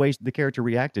the way the character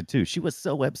reacted too. She was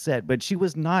so upset, but she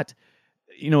was not,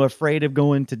 afraid of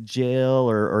going to jail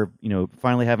or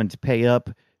finally having to pay up.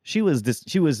 She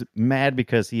was mad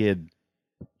because he had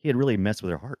really messed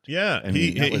with her heart. Yeah, I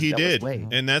mean, that was did, way.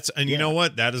 and you know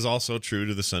what? That is also true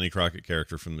to the Sonny Crockett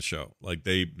character from the show. Like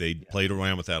they played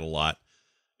around with that a lot,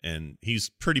 and he's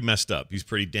pretty messed up. He's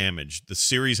pretty damaged. The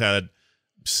series had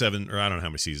 7, or I don't know how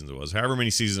many seasons it was, however many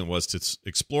seasons it was to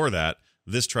explore that.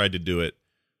 This tried to do it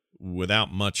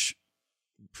without much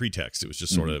pretext. It was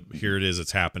just sort of here it is.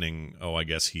 It's happening. Oh, I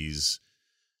guess he's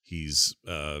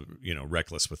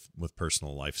reckless with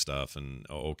personal life stuff, and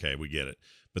okay, we get it.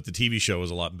 But the TV show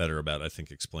was a lot better about, I think,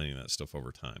 explaining that stuff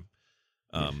over time.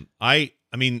 I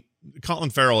mean, Colin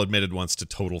Farrell admitted once to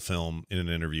Total Film in an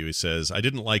interview. He says, "I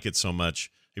didn't like it so much."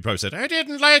 He probably said, "I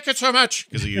didn't like it so much,"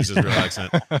 because he used his real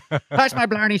accent. Touch my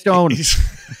Blarney Stone. He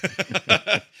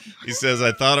says,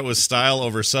 "I thought it was style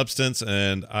over substance,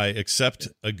 and I accept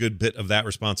a good bit of that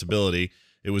responsibility.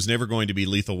 It was never going to be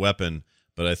Lethal Weapon,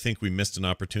 but I think we missed an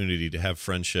opportunity to have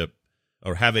friendship,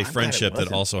 or have a friendship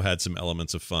that also had some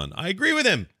elements of fun." I agree with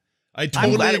him. I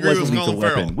totally agree with Colin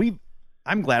Farrell.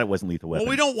 I'm glad it wasn't Lethal Weapon.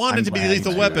 Well, we don't want it to be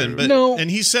Lethal Weapon, but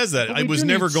and he says that it was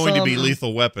never going to be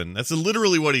Lethal Weapon. That's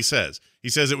literally what he says. He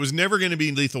says it was never going to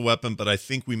be Lethal Weapon, but I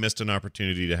think we missed an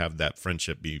opportunity to have that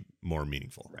friendship be more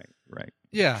meaningful. Right.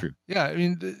 Yeah. True. Yeah. I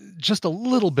mean, just a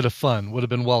little bit of fun would have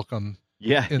been welcome.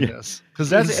 Yeah. In this, because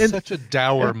that's such a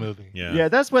dour movie. Yeah.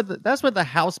 That's what the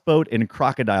houseboat and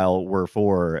crocodile were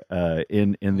for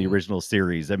in the original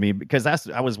series. I mean, because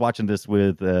I was watching this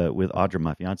with Audra,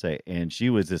 my fiance, and she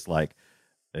was just like,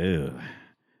 "Ugh,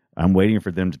 I'm waiting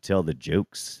for them to tell the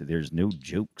jokes. There's no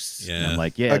jokes." Yeah. And I'm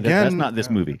like, yeah, Again, that's not this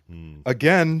movie.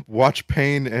 Again, watch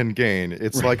Pain and Gain.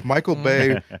 It's like Michael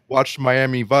Bay watched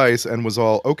Miami Vice and was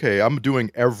all, okay, I'm doing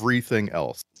everything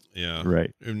else. Yeah.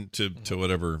 Right. And to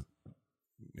whatever,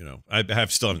 I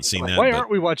still haven't seen that. Why but aren't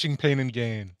we watching Pain and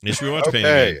Gain? You should watch Pain and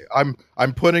Okay, Gain.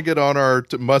 I'm putting it on our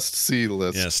must-see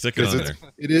list. Yeah, stick it on there.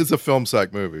 It is a film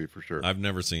sack movie for sure. I've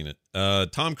never seen it.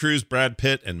 Tom Cruise, Brad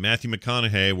Pitt, and Matthew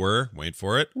McConaughey were, wait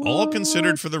for it, all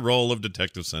considered for the role of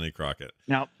Detective Sonny Crockett.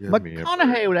 Now, Give me a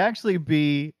McConaughey would actually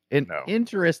be an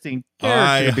interesting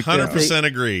I character. because 100%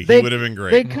 agree. they- He would have been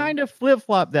great. They kind of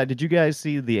flip-flop that. Did you guys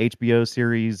see the HBO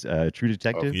series True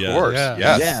Detective? Of Yeah. course, Yeah.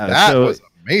 yes, Yeah, that so- was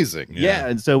amazing. Yeah,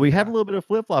 and so we have a little bit of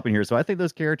flip-flop in here. So I think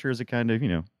those characters are kind of,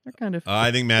 they're kind of. I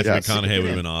think Matthew Yes. McConaughey would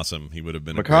have been awesome. He would have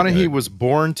been a great McConaughey guy. was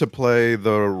born to play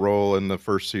the role in the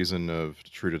first season of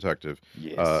True Detective.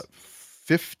 Yes.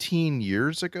 15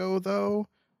 years ago, though,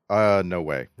 no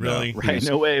way. Really? No. Right,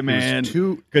 no way, man.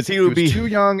 Because he he would was be too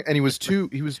young, and he was too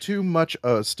much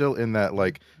still in that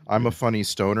like I'm a funny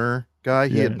stoner guy.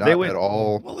 He Yeah, had they not would- at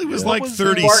all. Well, he was What like was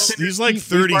 30. the- He's like These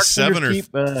 37 or bartenders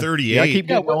keep, 38. Yeah, I keep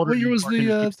getting what older. year was Bartenders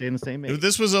the, keep staying the same age. If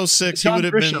this was 06, he John would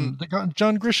have Grisham, been. the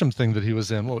John Grisham thing that he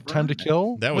was in. What, Time to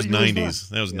Kill? That was What year 90s.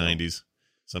 That was 90s.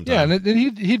 Sometime. Yeah,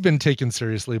 and he'd been taken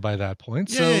seriously by that point.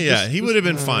 Yeah, So yeah. this- He would have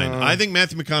been fine. I think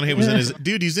Matthew McConaughey was in his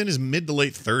he's in his mid to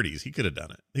late 30s. He could have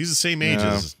done it. He's the same age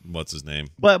Yeah. as what's his name.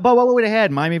 But what would have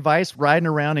had Miami Vice riding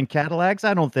around in Cadillacs?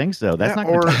 I don't think so. That's Yeah, not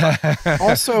going to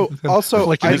also,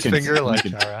 flicking I, his finger like,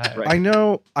 all right. I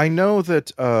know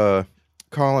that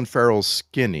Colin Farrell's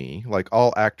skinny, like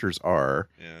all actors are.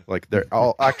 Yeah. Like they're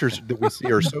all actors that we see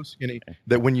are so skinny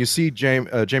that when you see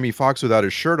Jamie Foxx without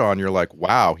his shirt on, you're like,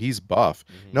 wow, he's buff.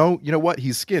 No, you know what?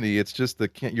 He's skinny. It's just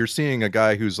you're seeing a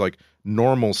guy who's like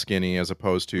normal skinny as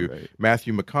opposed to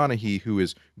Matthew McConaughey, who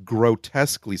is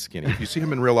grotesquely skinny. If you see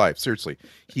him in real life, seriously,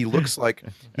 he looks like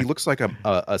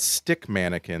a stick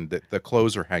mannequin that the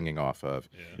clothes are hanging off of.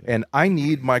 Yeah. And I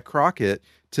need my Crockett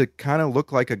to kind of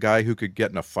look like a guy who could get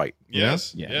in a fight.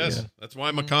 Yes, Yeah, yes. yeah. That's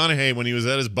why McConaughey, when he was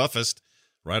at his buffest,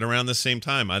 right around the same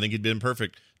time, I think he'd been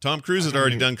perfect. Tom Cruise had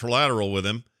already done Collateral with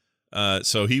him,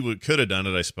 so he could have done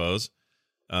it, I suppose.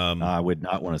 I would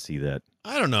not want to see that.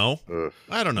 I don't know. Ugh.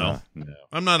 I don't know. No.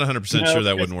 I'm not 100% No, sure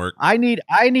that wouldn't work. I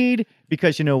need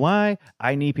because you know why?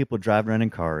 I need people driving around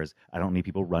in cars. I don't need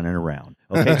people running around.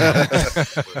 Okay,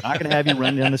 I'm not gonna have you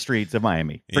running down the streets of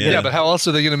Miami. Forget Yeah, it. but how else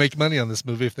are they going to make money on this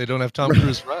movie if they don't have Tom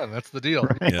Cruise run? That's the deal.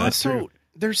 Right. Yeah, that's Also,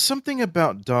 there's something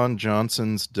about Don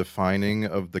Johnson's defining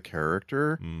of the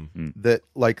character Mm. that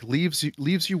like leaves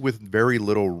you with very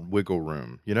little wiggle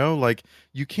room. You know, like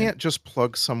you can't just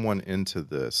plug someone into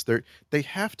this. They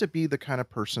have to be the kind of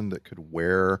person that could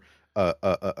wear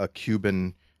a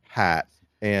Cuban hat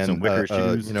and Some wicker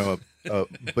shoes. you know,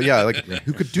 But yeah, like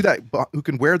who could do that? Who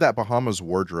can wear that Bahamas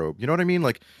wardrobe? You know what I mean?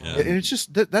 Like, and it's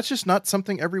just that's just not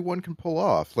something everyone can pull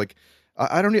off. Like,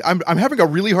 I don't. I'm having a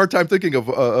really hard time thinking of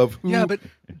who. Yeah, but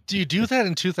do you do that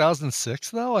in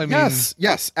 2006 though? I mean,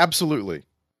 yes, absolutely.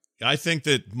 I think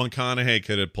that McConaughey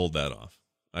could have pulled that off.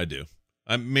 I do.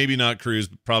 Maybe not Cruise,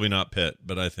 probably not Pitt,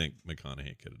 but I think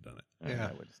McConaughey could have done it. Yeah,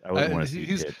 I would want to see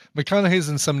Pitt. McConaughey's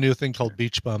in some new thing called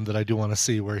Beach Bum that I do want to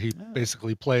see, where he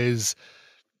basically plays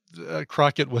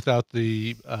Crockett without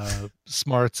the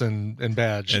smarts and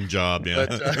badge and job. Yeah.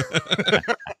 But,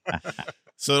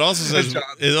 so it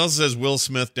also says Will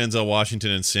Smith, Denzel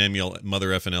Washington, and Samuel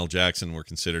Mother effing L. Jackson were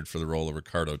considered for the role of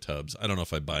Ricardo Tubbs. I don't know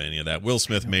if I buy any of that. Will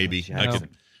Smith maybe.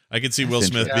 I could see Will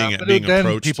Smith being then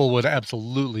approached. People would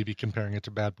absolutely be comparing it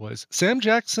to Bad Boys. Sam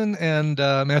Jackson and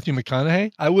Matthew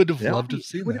McConaughey, I would have loved to have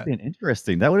seen that. Would have been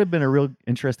interesting. That would have been a real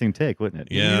interesting take, wouldn't it?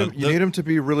 Yeah, you need them to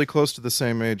be really close to the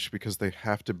same age because they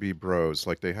have to be bros.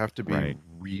 Like they have to be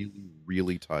really,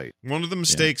 really tight. One of the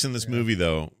mistakes in this movie,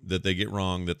 though, that they get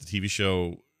wrong, that the TV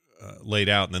show laid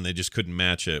out, and then they just couldn't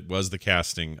match it, was the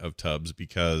casting of Tubbs,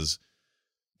 because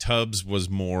Tubbs was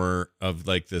more of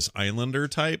like this Islander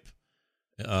type.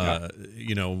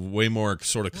 Way more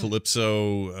sort of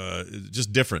calypso,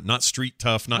 just different, not street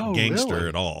tough, not gangster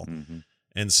at all. Mm-hmm.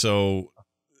 And so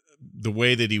the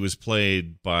way that he was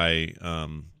played by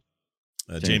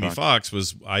Jamie Foxx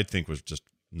I think was just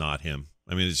not him.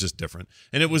 I mean, it's just different.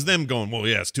 And it was them going, well,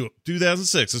 yeah, it's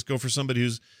 2006. Let's go for somebody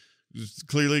who's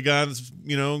clearly got,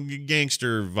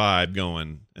 gangster vibe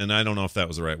going. And I don't know if that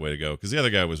was the right way to go, because the other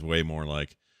guy was way more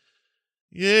like,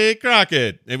 yay,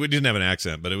 Crockett. We didn't have an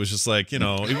accent, but it was just like, it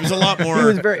was a lot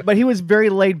more. He was very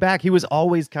laid back. He was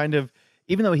always kind of,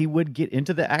 even though he would get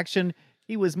into the action,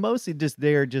 he was mostly just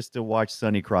there just to watch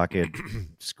Sonny Crockett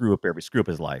screw up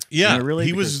his life. Yeah, really,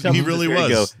 he really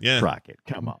was. Yeah, Crockett,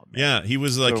 come on, man. Yeah, he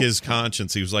was like his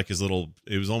conscience. He was like his little.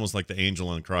 It was almost like the angel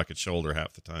on Crockett's shoulder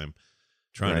half the time,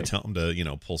 trying to tell him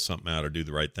to pull something out or do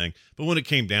the right thing. But when it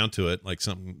came down to it, like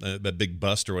something a big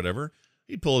bust or whatever,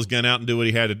 he'd pull his gun out and do what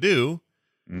he had to do.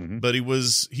 Mm-hmm. But he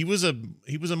was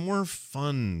more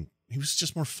fun. He was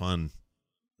just more fun.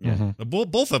 Mm-hmm.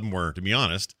 Both of them were, to be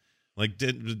honest. Like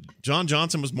John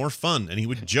Johnson was more fun, and he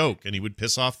would joke, and he would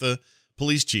piss off the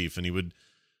police chief, and he would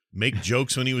make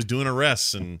jokes when he was doing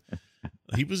arrests, and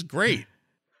he was great.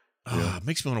 It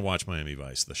makes me want to watch Miami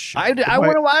Vice, the show. I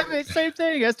want to watch the same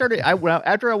thing. After I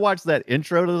watched that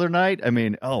intro the other night. I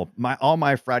mean, all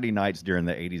my Friday nights during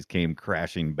the 80s came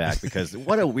crashing back, because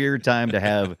what a weird time to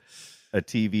have a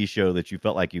TV show that you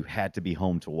felt like you had to be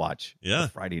home to watch. Yeah,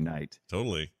 Friday night.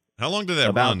 Totally. How long did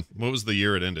that run? What was the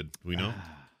year it ended? Do we know?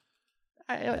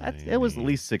 It was at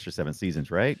least 6 or 7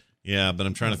 seasons, right? Yeah, but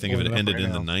I'm trying to think if it ended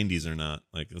in the 90s or not.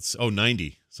 Like,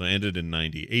 90. So it ended in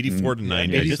 90. 84 to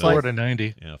 90. 84 to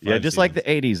 90. Yeah, just like the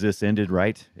 80s, this ended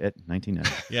right at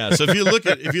 1990. Yeah, so if you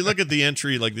look at the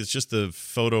entry, like it's just the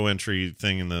photo entry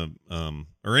thing in the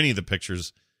or any of the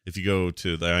pictures, if you go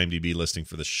to the IMDb listing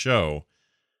for the show,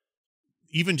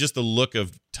 even just the look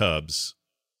of Tubbs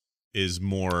is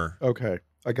more. Okay,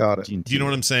 I got it. Do you know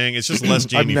what I'm saying? It's just less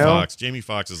Jamie Foxx. Jamie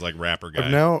Foxx is like rapper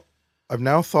guy. I've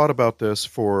now thought about this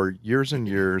for years and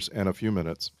years and a few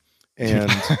minutes, and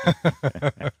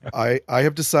I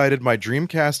have decided my dream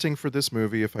casting for this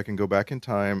movie, if I can go back in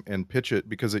time and pitch it,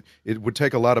 because it would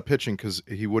take a lot of pitching, because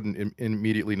he wouldn't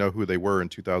immediately know who they were in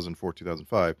 2004,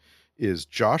 2005, is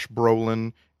Josh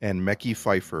Brolin and Mekhi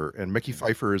Phifer. And Mekhi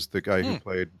Phifer is the guy who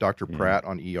played Dr. Pratt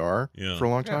on ER for a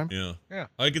long time. Yeah.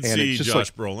 I could see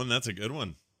Josh Brolin. That's a good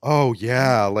one. Oh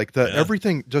yeah, like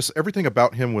everything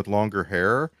about him with longer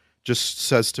hair just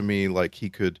says to me like he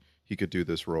could do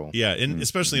this role. Yeah, and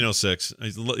especially in 06.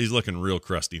 He's looking real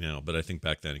crusty now, but I think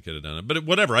back then he could have done it. But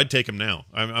whatever, I'd take him now.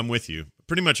 I'm with you.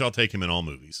 Pretty much I'll take him in all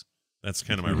movies. That's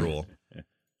kind of my rule.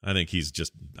 I think he's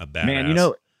just a badass. Man,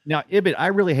 now, Ibit, I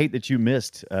really hate that you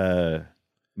missed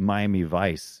Miami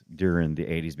Vice during the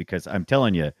 80s, because I'm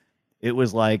telling you, it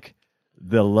was like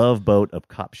the Love Boat of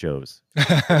cop shows.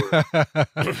 If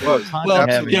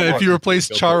you replace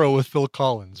Charo with Phil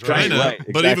Collins, right? Right,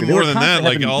 exactly. But even more than that,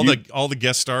 like all the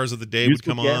guest stars of the day would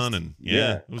come on, and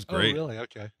it was great. Oh, really?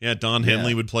 Okay. Yeah, Don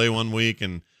Henley would play one week,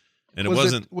 and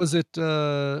was it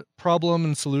problem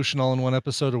and solution all in one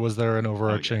episode, or was there an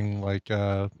overarching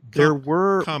there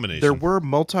were combination? There were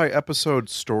multi-episode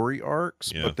story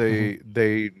arcs, but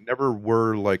they never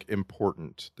were like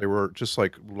important. They were just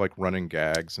like running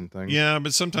gags and things. Yeah,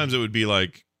 but sometimes it would be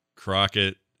like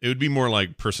Crockett. It would be more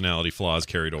like personality flaws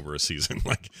carried over a season.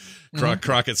 Like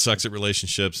Crockett sucks at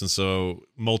relationships, and so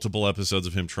multiple episodes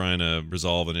of him trying to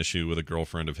resolve an issue with a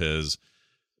girlfriend of his,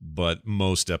 but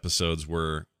most episodes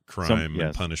were crime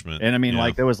and punishment. And I mean, Yeah.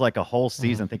 like there was like a whole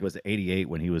season. I think it was '88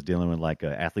 when he was dealing with like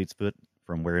a athlete's foot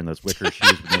from wearing those wicker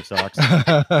shoes with no socks.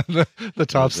 the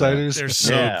topsiders. They're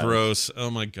so Yeah. gross. Oh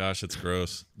my gosh, it's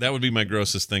gross. That would be my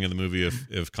grossest thing in the movie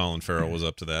if Colin Farrell was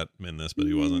up to that in this, but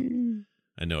he wasn't.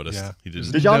 I noticed. Yeah. He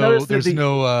didn't. Did y'all notice that There's the-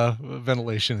 no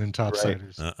ventilation in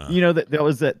topsiders. You know that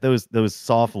was those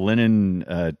soft linen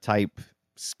type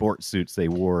sport suits they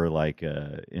wore like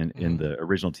in the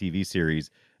original TV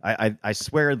series. I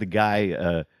swear the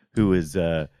guy who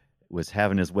was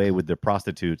having his way with the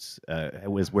prostitutes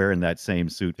was wearing that same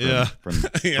suit from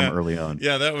Yeah. early on.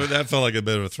 Yeah, that felt like a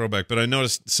bit of a throwback. But I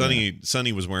noticed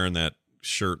Sonny was wearing that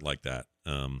shirt like that.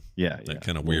 That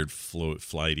kind of weird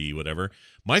flighty whatever.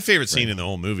 My favorite scene in the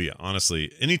whole movie,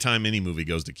 honestly, anytime any movie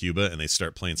goes to Cuba and they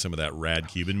start playing some of that rad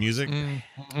Cuban music.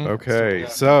 Okay,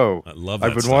 so I love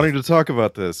I've that been stuff. wanting to talk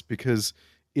about this because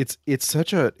it's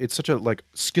such a like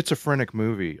schizophrenic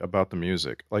movie about the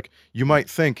music. Like you might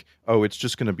think, oh, it's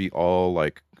just going to be all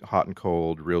like hot and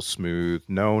cold, real smooth.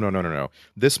 No.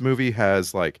 This movie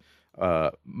has like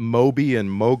Moby and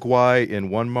Mogwai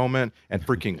in one moment, and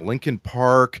freaking Linkin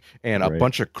Park, and a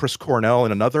bunch of Chris Cornell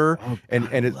in another, and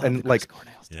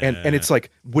it's like,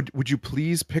 would you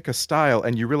please pick a style?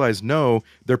 And you realize no,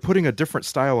 they're putting a different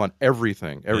style on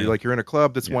everything. Like you're in a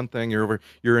club, that's one thing.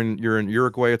 You're in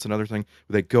Uruguay, it's another thing.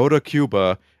 They go to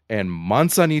Cuba. And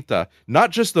Manzanita, not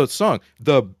just the song,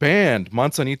 the band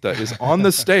Manzanita is on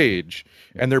the stage,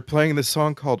 and they're playing this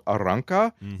song called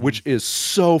Arranca, which is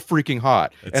so freaking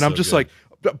hot. It's and I'm so just good.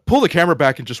 like, pull the camera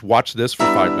back and just watch this for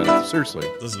 5 minutes. Seriously.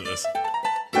 Listen to this.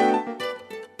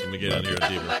 Let me get in here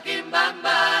deeper.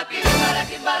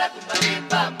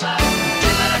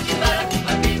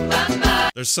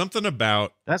 There's something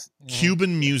about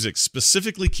Cuban music,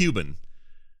 specifically Cuban,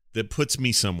 that puts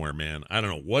me somewhere, man. I don't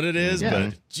know what it is,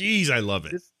 but geez, I love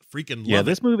it. Freaking love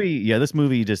it. This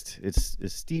movie just it's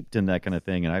steeped in that kind of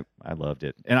thing, and I loved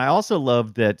it. And I also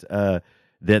loved that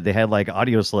that they had like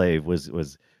Audioslave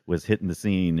was hitting the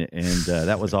scene, and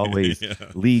that was always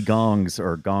Lee Gong's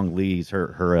or Gong Lee's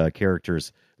her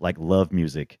character's like love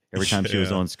music every time she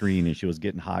was on screen and she was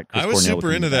getting hot. I was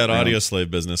super into that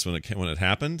Audioslave business when it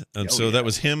happened, and that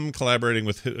was him collaborating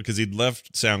with, because he'd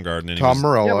left Soundgarden and Tom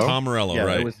Morello. Tom Morello, Yeah,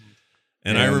 right? that was-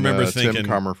 And I remember Tim thinking,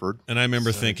 Comerford. and I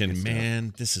remember thinking,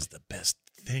 man, this is the best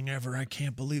thing ever. I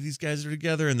can't believe these guys are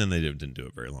together. And then they didn't do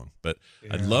it very long, but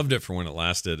I loved it for when it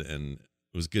lasted, and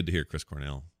it was good to hear Chris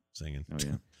Cornell singing. Oh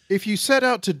yeah. If you set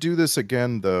out to do this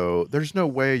again, though, there's no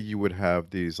way you would have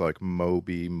these like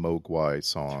Moby Mogwai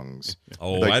songs.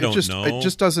 Oh, Like, I don't know. It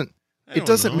just doesn't. It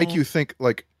doesn't make you think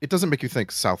like. It doesn't make you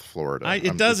think South Florida.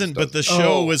 It doesn't. But the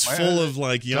show was full of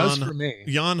like does for me.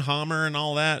 Jan Hammer and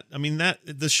all that. I mean,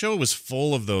 the show was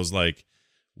full of those like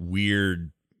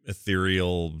weird,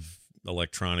 ethereal,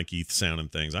 electronic-y sounding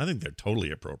things. I think they're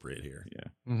totally appropriate here.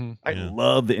 Yeah. I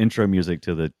love the intro music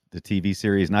to the TV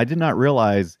series, and I did not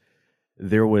realize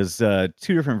there was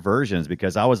two different versions,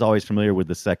 because I was always familiar with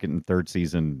the second and third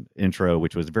season intro,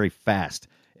 which was very fast.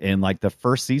 And like the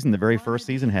very first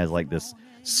season has like this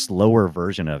slower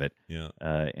version of it. Yeah.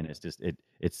 And it's just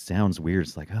it sounds weird.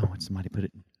 It's like, oh, when somebody put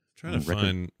it. Trying to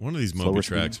find one of these slower Moby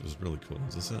speed. tracks was really cool.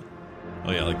 Is this it?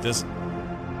 Oh yeah, like this.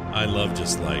 I love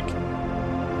just like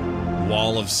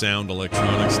wall of sound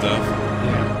electronic stuff.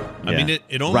 I mean,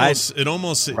 it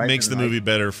almost Right makes the and movie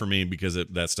better for me because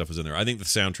that stuff is in there. I think the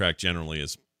soundtrack generally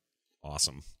is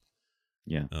awesome.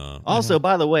 Yeah. Also,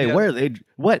 by the way,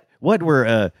 what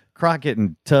were Crockett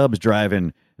and Tubbs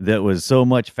driving that was so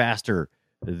much faster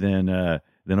than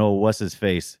old what's his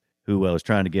face, who was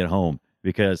trying to get home,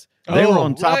 because they were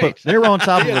on top of they were on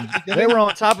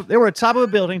top of a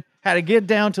building, had to get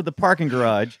down to the parking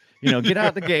garage, get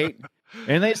out the gate,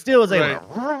 and they still was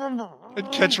able I'd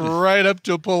catch right up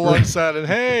to a pull alongside and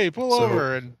hey, pull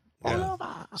over and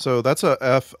So that's a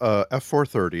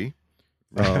F430.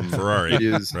 Ferrari, It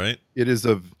is right? It is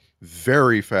a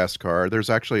very fast car. There's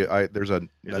actually there's a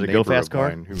it a neighbor go-fast of car?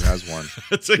 mine who has one.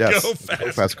 It's a Yes,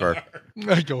 go-fast car.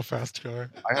 I go fast car.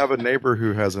 I have a neighbor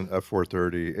who has an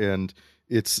F430, and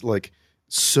it's like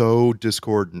so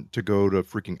discordant to go to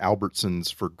freaking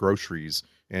Albertsons for groceries.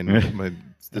 And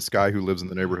this guy who lives in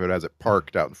the neighborhood has it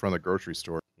parked out in front of the grocery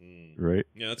store. right.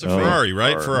 Yeah, it's a Ferrari,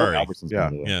 right? Or- Ferrari. Albertsons, Yeah. by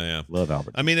the way. Yeah. Love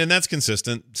Albert. I mean, and that's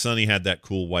consistent. Sonny had that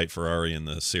cool white Ferrari in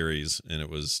the series, and it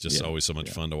was just always so much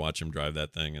fun to watch him drive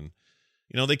that thing. And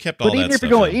they kept all But that even if stuff.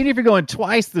 you're going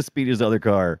twice the speed as the other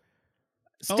car,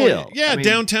 still, yeah, I mean,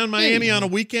 downtown Miami geez. on a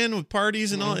weekend with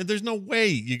parties and all. There's no way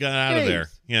you got out of there.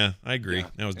 Yeah, I agree.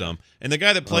 That was dumb. And the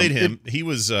guy that played him,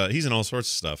 he's in all sorts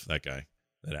of stuff. That guy,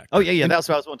 that actor. Oh yeah. That's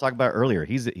what I was going to talk about earlier.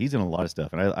 He's in a lot of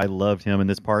stuff, and I loved him in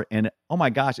this part. And oh my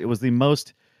gosh, it was the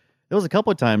most there was a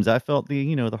couple of times I felt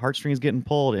the heartstrings getting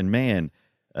pulled, and man,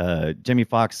 Jamie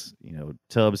Foxx,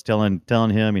 Tubbs telling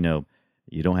him,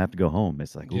 you don't have to go home.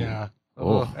 It's like, ooh, Yeah.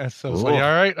 Oh. That's so funny.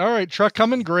 All right. Truck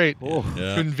coming, great.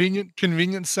 Yeah.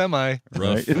 Convenient semi.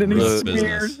 Rough, And then he rough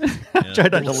smeared. business. I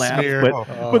tried not to laugh, Smear.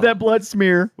 but that blood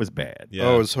smear was bad. Yeah.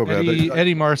 Oh, it was so bad.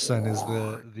 Eddie Marsan is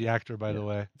the actor, by the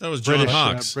way. That was John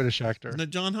Hawkes. British actor. Isn't it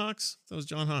John Hawkes? That was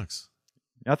John Hawkes.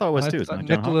 I thought it was I too. It's thought not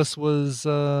John Nicholas was.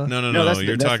 No. that's-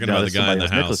 You're that's- talking no, about the that's guy in somebody the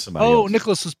else. Nicholas house. somebody Oh, else.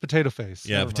 Nicholas was Potato Face.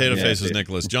 Yeah, Never mind. Potato Face Yeah, was yeah.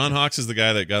 Nicholas. John Hawkes is the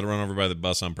guy that got run over by the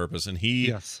bus on purpose, and he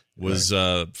Yes. was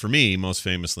for me most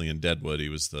famously in Deadwood. He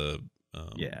was the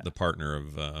partner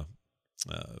of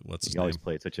what's his He always name?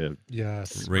 played such a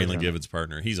Yes. Raylan Givens'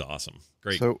 partner. He's awesome.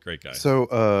 Great guy.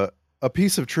 So, a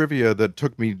piece of trivia that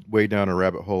took me way down a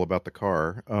rabbit hole about the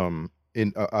car.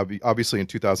 Obviously in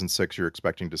 2006, you're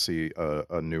expecting to see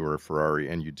a newer Ferrari,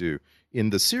 and you do. In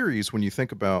the series, when you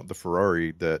think about the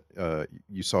Ferrari that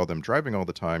you saw them driving all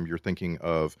the time, you're thinking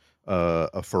of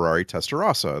a Ferrari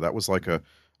Testarossa. That was like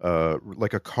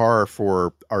a car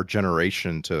for our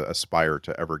generation to aspire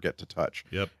to ever get to touch.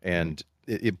 Yep. And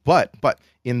but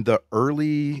in the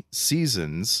early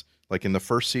seasons, like in the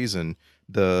first season,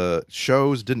 the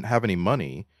shows didn't have any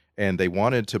money, and they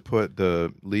wanted to put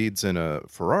the leads in a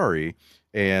Ferrari,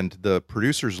 and the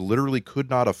producers literally could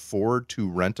not afford to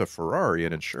rent a Ferrari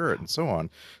and insure it and so on.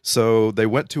 So they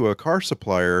went to a car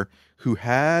supplier who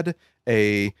had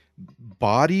a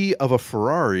body of a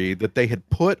Ferrari that they had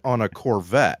put on a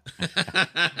Corvette.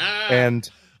 And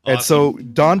so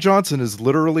Don Johnson is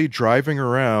literally driving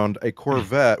around a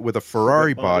Corvette with a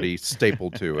Ferrari body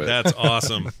stapled to it. That's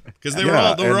awesome because they were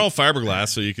all fiberglass,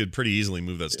 so you could pretty easily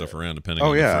move that stuff around depending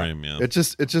on the frame. Yeah,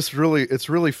 it's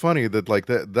really funny that like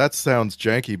that sounds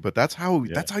janky, but that's how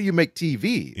you make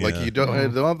TV. Yeah. Like you don't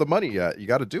have the money yet, you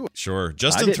got to do it. Sure.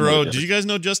 Justin didn't know Theroux. that. Did you guys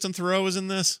know Justin Theroux was in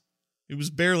this? He was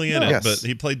barely in it, Yes. but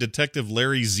he played Detective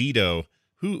Larry Zito.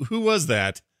 Who was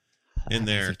that in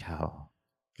there?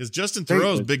 Because Justin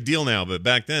Theroux's a big deal now, but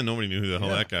back then nobody knew who the hell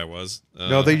that guy was.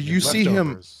 No, you see him.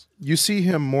 Leftovers. You see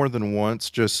him more than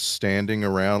once, just standing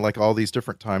around, like all these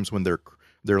different times when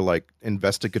their like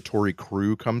investigatory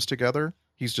crew comes together.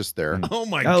 He's just there. Oh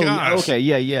my Oh, gosh! okay,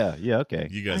 yeah, okay.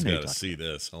 You guys I know got to you're see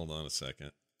this. Hold on a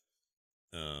second.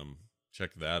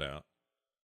 Check that out.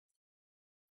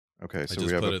 Okay, I so just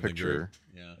we have put a it in the group. picture.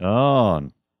 Yeah, Oh,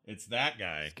 it's that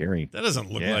guy. scary. That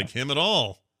doesn't look Yeah. like him at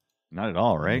all. Not at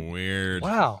all, right? Weird.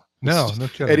 Wow. No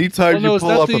kidding. Anytime no, you is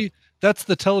pull that up that's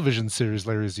the television series,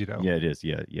 Larry Zito. Yeah, it is.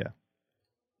 Yeah.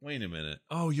 Wait a minute.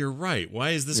 Oh, you're right.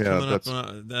 Why is this Yeah, coming up?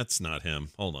 That's not him.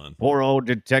 Hold on. Poor old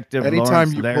Detective Anytime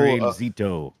Lawrence you Larry pull,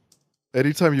 Zito.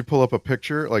 anytime you pull up a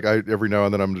picture, like every now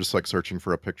and then I'm just like searching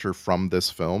for a picture from this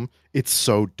film. It's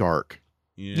so dark.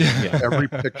 Yeah. Every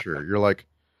picture, you're like,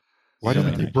 why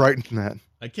don't they brighten that?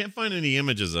 I can't find any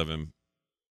images of him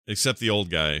except the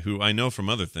old guy, who I know from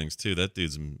other things too. That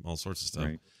dude's in all sorts of stuff.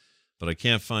 Right. But I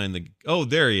can't find the. Oh,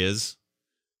 there he is.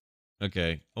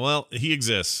 Okay. Well, he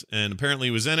exists, and apparently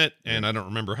he was in it, and I don't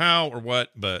remember how or what,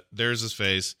 but there's his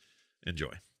face.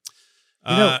 Enjoy.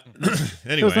 There was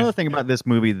Anyway, another thing about this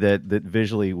movie that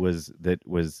visually was,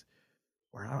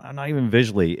 or not even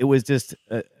visually, it was just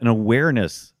an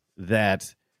awareness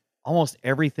that almost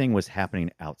everything was happening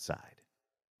outside.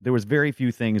 There was very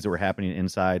few things that were happening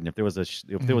inside, and if there was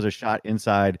a shot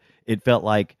inside, it felt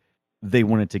like they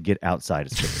wanted to get outside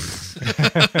as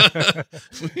quickly.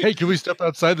 Hey, can we step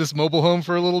outside this mobile home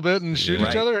for a little bit and shoot each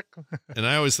Right. other? and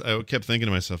I kept thinking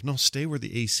to myself, no, stay where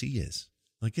the AC is.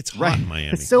 Like it's hot Right. in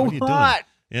Miami. It's so What are you doing? hot.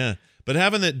 Yeah, but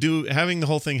having the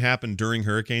whole thing happen during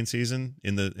hurricane season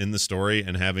in the story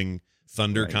and having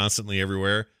thunder Right. constantly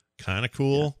everywhere, kind of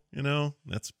cool. You know,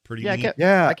 that's pretty. Yeah, neat.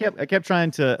 I kept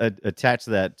trying to attach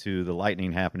that to the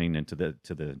lightning happening and to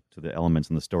the elements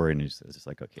in the story, and it's just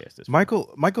like, okay, it's just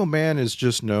Michael Mann is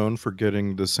just known for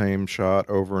getting the same shot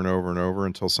over and over and over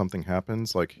until something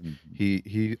happens. Like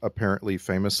he apparently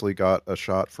famously got a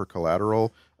shot for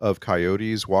Collateral of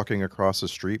coyotes walking across the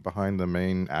street behind the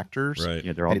main actors. Right.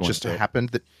 Yeah, they're all And it going just straight. happened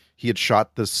that he had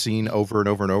shot the scene over and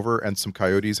over and over, and some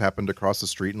coyotes happened across the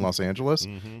street in Los Angeles.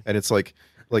 Mm-hmm. And it's like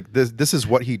this is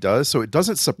what he does. So it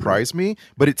doesn't surprise me,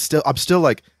 but I'm still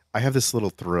like, I have this little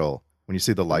thrill when you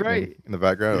see the lightning Right. in the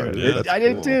background. Yeah. That's I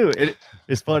did cool. too.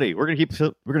 It's funny. We're gonna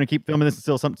keep filming this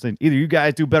until something. Either you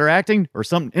guys do better acting or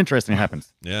something interesting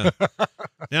happens. Yeah.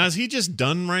 Now, is he just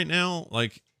done right now?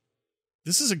 Like,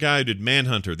 this is a guy who did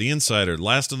Manhunter, The Insider,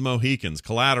 Last of the Mohicans,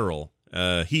 Collateral,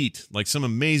 Heat, like some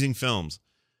amazing films.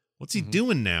 What's he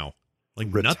doing now? Like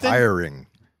nothing? Retiring.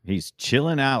 He's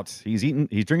chilling out. He's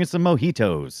drinking some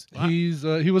mojitos.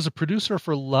 He was a producer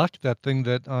for Luck, that thing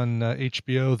that on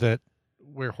HBO that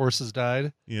where horses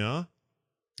died Yeah.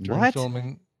 during What?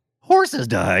 filming. Horses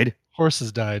died.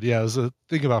 Horses died. Yeah, it was a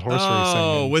thing about horse racing.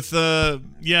 Oh, and with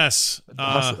yes.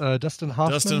 Dustin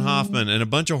Hoffman. Dustin Hoffman. And a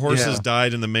bunch of horses Yeah.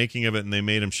 died in the making of it, and they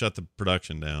made him shut the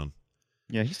production down.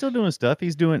 Yeah, he's still doing stuff.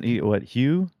 He's doing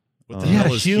Hugh? What the Yeah,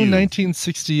 hell is Hugh Hugh?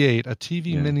 1968, a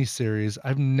TV Yeah. miniseries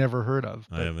I've never heard of.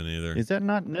 I haven't either. Is that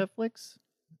not Netflix?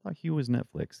 I thought Hugh was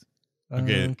Netflix.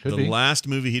 Okay, Could the be. last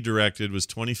movie he directed was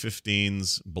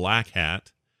 2015's Black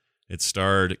Hat. It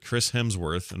starred Chris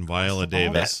Hemsworth and Viola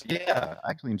Davis. Yeah,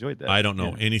 I actually enjoyed that. I don't know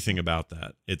Yeah. anything about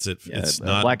that. It's Yeah,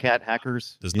 not Black Hat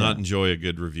Hackers. does Yeah. not enjoy a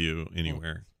good review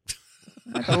anywhere.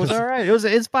 I thought it was all right.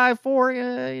 It's 5.4.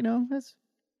 It's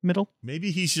middle.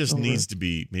 Maybe he just Over. needs to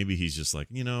be. Maybe he's just like,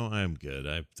 I'm good.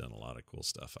 I've done a lot of cool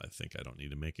stuff. I think I don't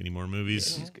need to make any more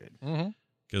movies. He's good. Mhm.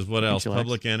 Because what else? Chillax.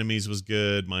 Public Enemies was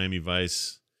good. Miami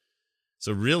Vice.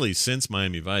 So really, since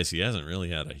Miami Vice, he hasn't really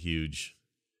had a huge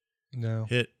No.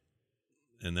 hit.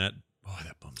 And that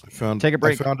bums me out. Take a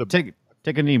break. I found a,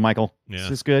 Take a knee, Michael. Yeah. Is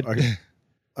this good?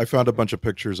 I found a bunch of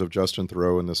pictures of Justin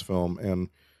Theroux in this film, and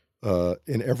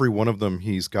in every one of them,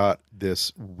 he's got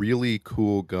this really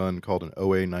cool gun called an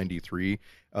OA-93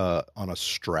 on a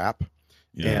strap.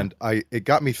 Yeah. And it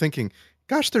got me thinking,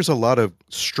 gosh, there's a lot of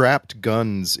strapped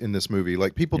guns in this movie.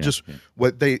 Like people Yeah, just yeah.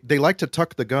 what they like to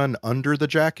tuck the gun under the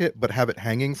jacket, but have it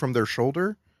hanging from their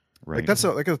shoulder. Right.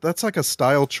 Like that's like a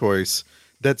style choice.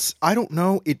 That's, I don't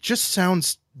know. It just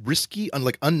sounds risky and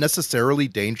like unnecessarily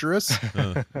dangerous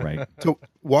right. to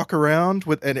walk around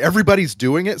with, and everybody's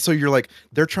doing it. So you're like,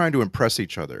 they're trying to impress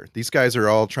each other. These guys are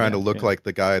all trying to look like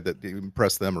the guy that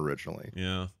impressed them originally.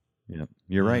 Yeah. Yeah,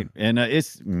 you're right. And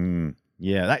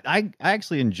I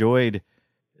actually enjoyed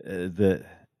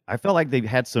I felt like they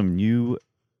had some new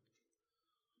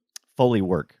Foley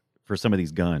work for some of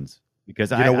these guns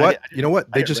because You know what?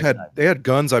 I didn't They had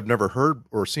guns I've never heard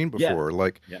or seen before.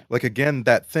 Like again,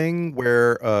 that thing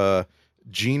where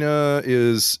Gina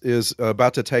is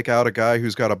about to take out a guy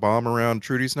who's got a bomb around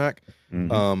Trudy's neck.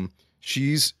 Mhm.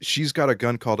 She's got a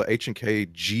gun called a H&K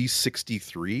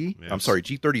G63. Yes. I'm sorry,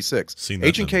 G36. Seen that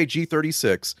H&K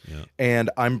G36. Yeah. And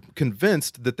I'm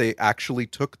convinced that they actually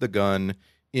took the gun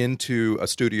into a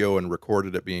studio and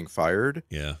recorded it being fired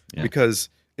Yeah. Yeah. because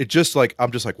it just like,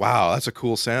 I'm just like, wow, that's a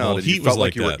cool sound. Well, and Heat you was felt like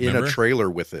like you were that, in remember? a trailer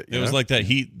with it. It was like that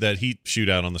heat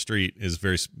shootout on the street is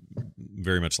very,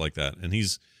 very much like that. And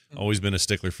he's always been a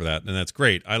stickler for that. And that's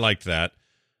great. I liked that.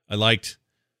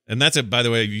 And that's it. By the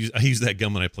way, I use that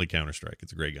gun when I play Counter-Strike.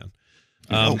 It's a great gun.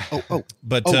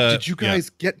 But did you guys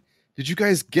get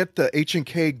the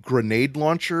H&K grenade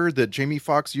launcher that Jamie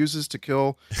Foxx uses to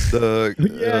kill the,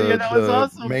 that was the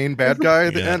awesome. main bad guy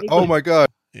at the Yeah. end? Oh my god.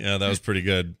 Yeah, that was pretty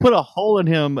good. Put a hole in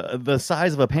him the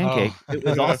size of a pancake. Oh. It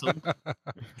was awesome.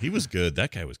 He was good.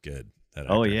 That guy was good. That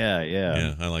Oh actor. yeah.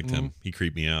 Yeah, I liked him. He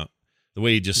creeped me out. The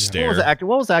way he just What was stared.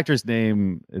 what was the actor's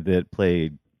name that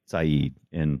played Saeed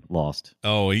in Lost?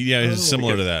 Oh, he's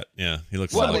similar to that. Yeah, he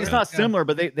looks Well, like it's that. not similar,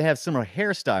 but they have similar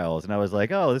hairstyles, and I was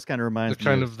like, oh, this kind of reminds The me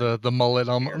kind of the mullet,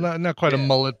 not quite a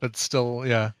mullet, but still,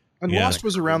 yeah. And Yeah. Lost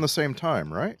was around the same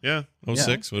time, right? Yeah,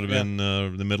 06 would have been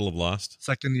the middle of Lost.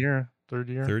 Second year, third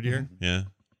year. Third year? Yeah.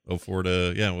 04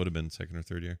 to, it would have been second or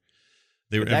third year.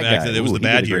 They were, But in that fact, guy, it was ooh, the he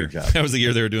did bad a year. great job. That was the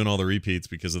year they were doing all the repeats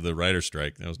because of the writer's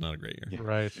strike. That was not a great year.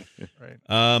 Right.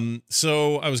 Right.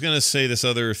 So I was going to say this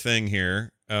other thing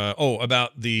here.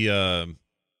 About the,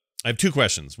 I have two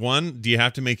questions. One, do you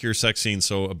have to make your sex scenes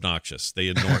so obnoxious? They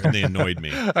annoyed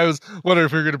me. I was wondering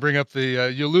if we were going to bring up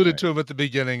the, you alluded to them at the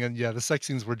beginning, and the sex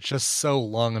scenes were just so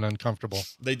long and uncomfortable.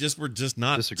 They just were just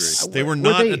not. Disagree. They were Were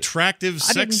not they- attractive I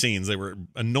sex didn't- scenes. They were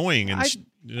annoying and.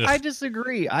 I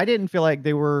disagree. I didn't feel like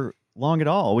they were long at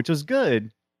all, which was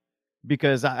good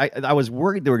because I was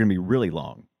worried they were going to be really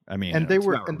long. I mean, And they it's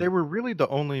were not really the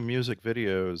only music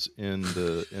videos in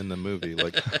the movie.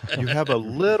 Like you have a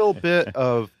little bit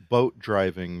of boat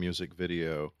driving music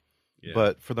video, Yeah.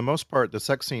 but for the most part, the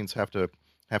sex scenes have to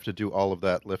do all of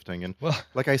that lifting. And Well,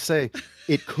 like I say,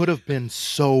 it could have been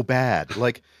so bad.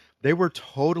 Like they were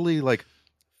totally like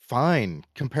fine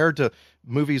compared to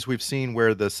movies we've seen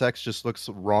where the sex just looks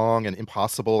wrong and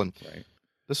impossible. And Right.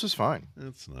 this was fine.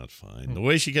 That's not fine. The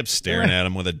way she kept staring at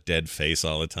him with a dead face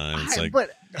all the time. It's like,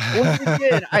 but once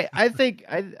again, I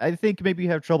think maybe you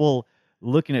have trouble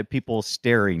looking at people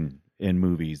staring in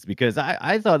movies because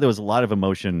I thought there was a lot of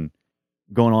emotion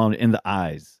going on in the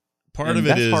eyes. part And of it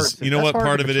that's is, hard- you know that's what hard to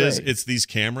part of it is? portray. It's these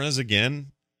cameras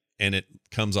again, and it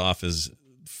comes off as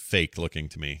fake looking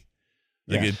to me.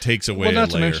 Like Yeah. it takes away well, not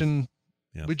a to layer. mention,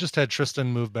 Yeah. we just had Tristan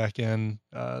move back in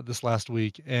this last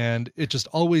week, and it just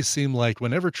always seemed like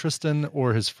whenever Tristan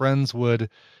or his friends would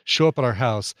show up at our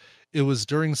house, it was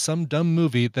during some dumb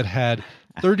movie that had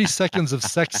 30 seconds of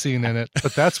sex scene in it,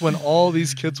 but that's when all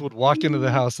these kids would walk into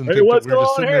the house and think that we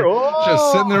were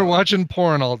just sitting there watching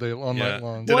porn all night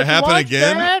long. Did it happen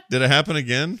again? Did it happen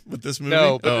again with this movie?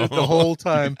 No, but the whole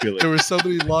time there were so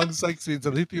many long sex scenes.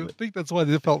 I think that's why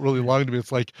they felt really long to me.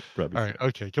 It's like, Probably. all right,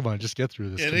 okay, come on, just get through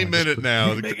this. Any minute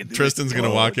now, Tristan's going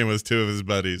to walk in with 2 of his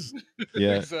buddies.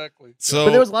 Yeah. Exactly. So,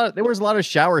 But there was a lot of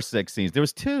shower sex scenes. There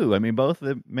was 2. I mean, both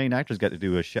the main actors got to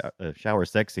do a shower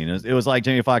sex scene. It was like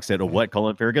Jamie Foxx said, "Oh, what?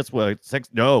 Colin Farrell gets what? Sex?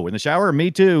 No, in the shower. Me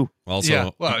too." also, Yeah.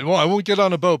 Well, I won't get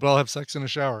on a boat, but I'll have sex in a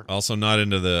shower. also not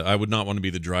into the. I would not want to be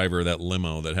the driver of that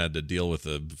limo that had to deal with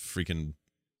the freaking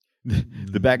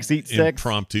The backseat sex.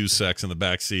 impromptu sex in the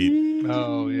back seat.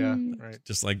 Oh yeah, right.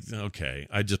 Just like, okay,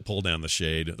 I just pull down the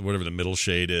shade, whatever the middle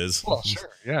shade is. Well, sure.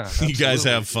 Yeah. You guys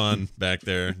absolutely. have fun back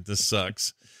there. This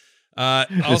sucks.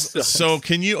 Also, so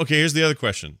can you? Okay, here's the other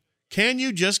question: can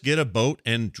you just get a boat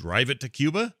and drive it to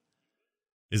Cuba?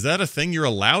 Is that a thing you're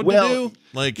allowed to do?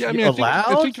 Like, Yeah, I mean,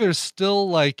 I think there's still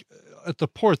like at the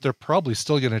port, they're probably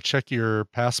still going to check your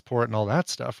passport and all that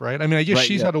stuff, right? I mean, I guess Right,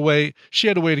 she yeah. had a way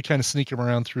to kind of sneak him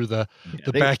around through the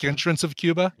back entrance of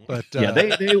Cuba, but Yeah,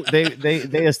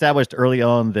 they established early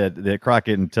on that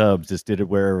Crockett and Tubbs just did it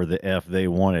wherever the F they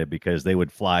wanted because they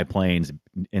would fly planes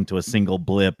into a single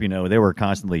blip. You know, they were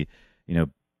constantly,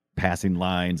 passing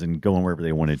lines and going wherever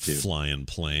they wanted to. flying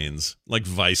planes, like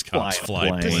vice cops fly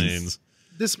Flying planes. planes.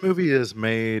 This movie is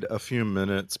made a few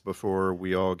minutes before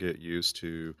we all get used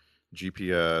to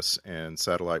GPS and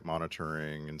satellite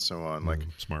monitoring and so on. Like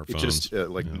Smartphones. it just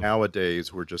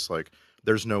nowadays we're just like,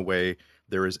 there's no way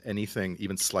there is anything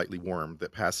even slightly warm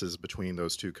that passes between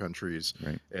those two countries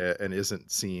Right. and isn't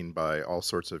seen by all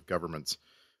sorts of governments.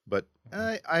 But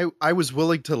I was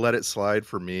willing to let it slide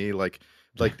for me. Like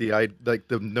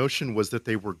the notion was that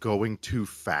they were going too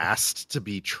fast to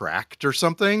be tracked or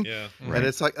something. Yeah. And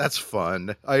it's like, that's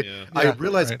fun. I Yeah,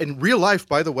 realize right. in real life,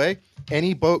 by the way,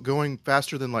 any boat going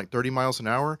faster than like 30 miles an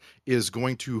hour is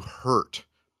going to hurt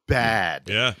bad.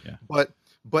 Yeah.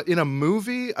 But in a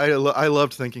movie, I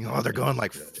loved thinking, oh, they're going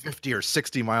like 50 or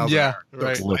 60 miles an Yeah, hour. They're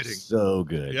right. It looks gliding. so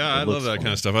good. Yeah, I It love looks that fun.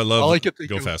 kind of stuff. I love all I could think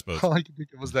go of, fast boats. all I could think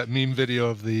of was that meme video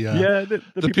of the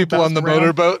the people on the bouncing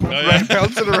around. motorboat yeah.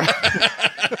 bouncing around.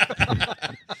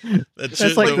 That's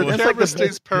like The the- that's camera the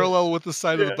stays parallel with the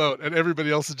side of the boat, and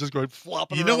everybody else is just going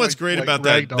flopping. You know around what's like- great like about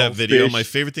that ragdoll video? fish. My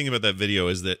favorite thing about that video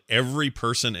is that every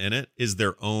person in it is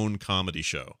their own comedy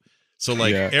show. So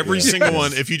like Yeah, every yeah. single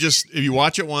one, if you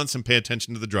watch it once and pay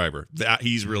attention to the driver,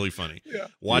 he's really funny. Yeah.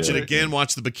 Watch Yeah. it again,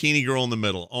 watch the bikini girl in the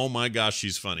middle. Oh my gosh,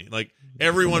 she's funny. Like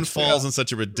everyone falls in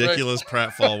such a ridiculous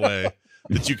pratfall way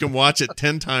that you can watch it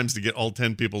 10 times to get all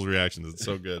 10 people's reactions. It's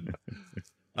so good.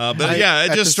 But yeah, it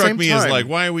at just the struck same me as time- like,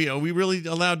 why are we really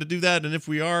allowed to do that? And if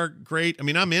we are, great. I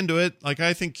mean, I'm into it. Like,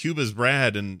 I think Cuba's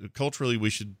rad, and culturally,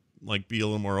 we should like be a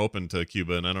little more open to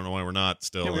Cuba. And I don't know why we're not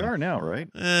still. Yeah, we And, are now, right?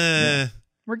 Eh,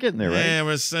 We're getting there, right?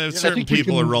 yeah, certain think we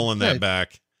people can- are rolling that yeah.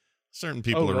 back. Certain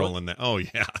people are really? rolling that. Oh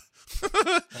yeah.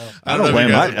 I know don't if blame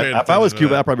you him. guys are paying If I was attention to Cuba,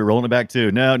 that. I'd probably be rolling it back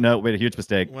too. No, wait, a huge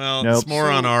mistake. Well, Nope. it's more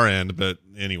on our end, but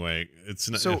anyway, it's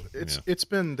not. So yeah. it's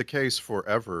been the case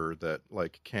forever that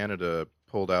like Canada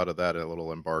pulled out of that a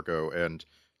little embargo, and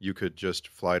you could just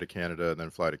fly to Canada and then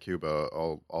fly to Cuba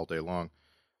all day long.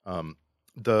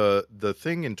 The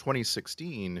thing in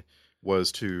 2016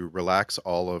 was to relax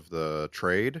all of the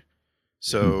trade.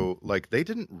 So like they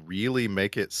didn't really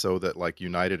make it so that like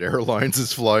United Airlines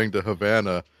is flying to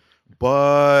Havana,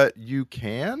 but you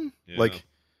can Yeah. like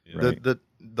Yeah. the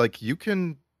like you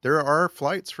can. There are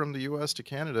flights from the U.S. to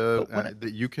Canada But what-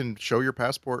 that you can show your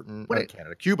passport and What-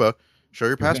 Cuba, show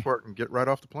your passport and get right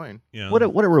off the plane. Yeah. What a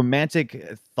romantic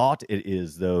thought it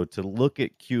is, though, to look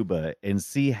at Cuba and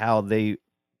see how they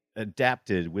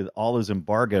adapted with all those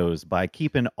embargoes by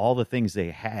keeping all the things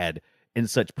they had in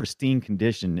such pristine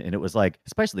condition. And it was like,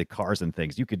 especially the cars and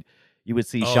things, you would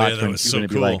see Oh, shots yeah, that from was Cuba so and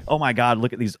be cool. like, "Oh my God,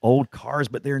 look at these old cars,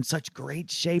 but they're in such great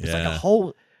shape." It's like Yeah. a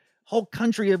whole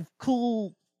country of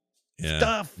cool Yeah,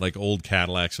 stuff. like old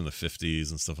Cadillacs from the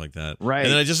 50s and stuff like that. Right.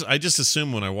 And then I just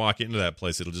assume when I walk into that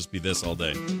place, it'll just be this all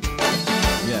day.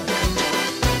 Yeah.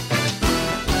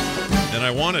 And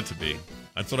I want it to be.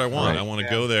 That's what I want. Right. I want to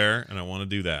go there and I want to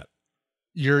do that.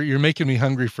 You're making me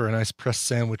hungry for a nice pressed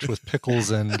sandwich with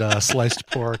pickles and sliced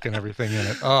pork and everything in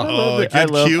it. Oh, Oh, I good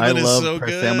love Cuban is so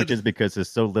pressed good. sandwiches because it's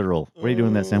so literal. What are you doing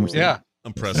in that sandwich? yeah,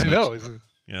 I'm I pressing it. know. It's a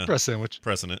Yeah. pressed sandwich.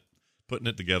 Pressing it. Putting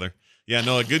it together. Yeah,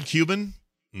 no, a good Cuban.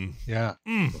 Yeah,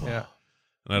 Mm. yeah.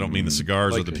 And I don't mean the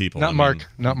cigars or Like the people. Not I Mark. mean-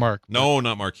 Not Mark. No,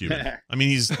 not Mark Cuban. I mean,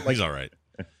 he's all right.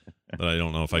 But I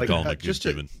don't know if I'd call him a good just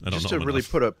Cuban. I don't just know to him really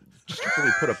enough.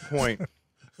 put a point.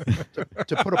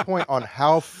 to put a point on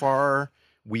how far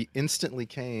we instantly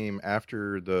came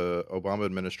after the Obama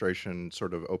administration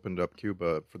sort of opened up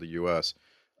Cuba for the U.S.,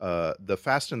 the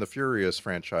Fast and the Furious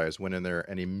franchise went in there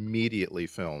and immediately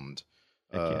filmed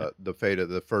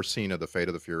the first scene of the Fate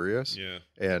of the Furious. Yeah.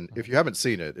 And if you haven't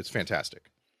seen it, it's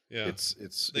fantastic. Yeah.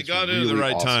 They got it at the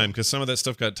right time because some of that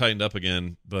stuff got tightened up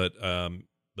again. But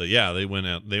yeah, they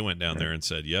went down there and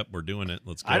said, "Yep, we're doing it.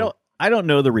 Let's go." I don't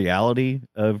know the reality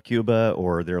of Cuba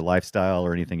or their lifestyle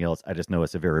or anything else. I just know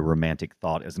it's a very romantic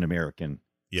thought as an American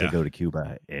to go to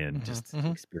Cuba and just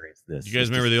experience this. You guys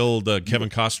remember the old Kevin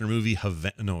Costner movie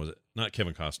Havana? No, was it not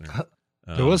Kevin Costner?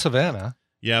 It was Havana.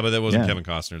 Yeah, but that wasn't Kevin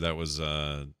Costner. That was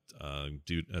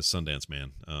Sundance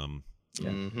Man.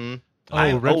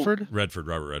 Redford?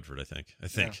 Robert Redford, I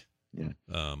think. Yeah.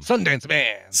 Sundance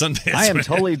Man. I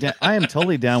am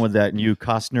totally down with that new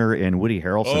Costner and Woody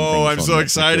Harrelson. Oh, I'm so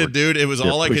excited, dude! It was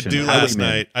all I could do last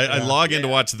night. I log in to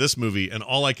watch this movie, and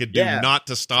all I could do not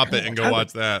to stop it and go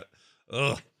watch that.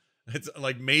 Ugh, it's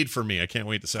like made for me. I can't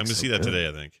wait to see. I'm going to see that today.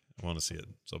 I think I want to see it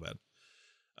so bad.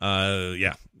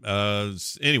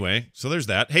 Anyway, so there's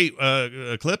that. Hey,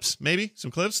 clips, maybe some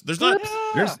clips.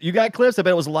 You got clips. I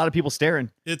bet it was a lot of people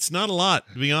staring. It's not a lot,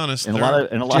 to be honest. And a lot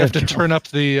Do you have to turn up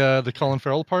the Colin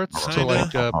Farrell parts to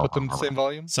like put them the same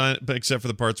volume? Except for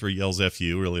the parts where he yells "F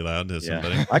you" really loud to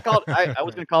somebody. I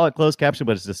was going to call it closed caption,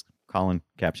 but it's just Colin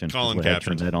caption. Colin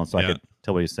caption. That on so I could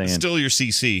tell what he's saying. Still your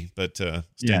CC, but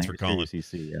stands for Colin.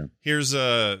 CC, yeah. Here's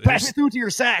pass me through to your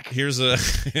sack. Here's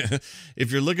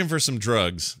if you're looking for some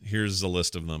drugs, here's a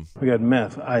list of them. We got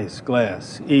meth, ice,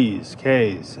 glass, E's,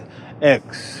 K's,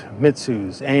 X,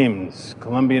 Mitsu's, Ames,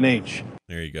 Colombian H.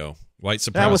 There you go. White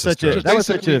supremacist. That was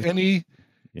such a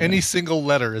any single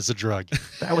letter is a drug.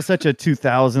 That was such a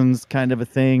 2000s kind of a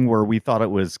thing where we thought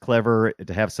it was clever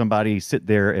to have somebody sit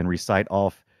there and recite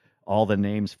off all the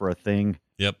names for a thing.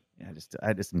 Yep. Yeah,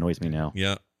 it just annoys me now.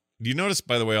 Yeah. Do you notice,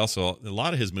 by the way, also a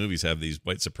lot of his movies have these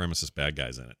white supremacist bad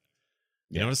guys in it.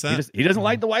 You notice that? He doesn't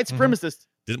like the white supremacists.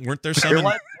 Weren't there some? They're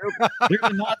the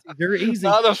Nazis. They're easy.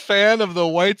 Not a fan of the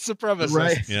white supremacists.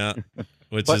 Right. Yeah.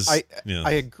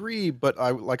 I agree, but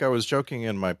I was joking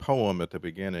in my poem at the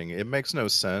beginning, it makes no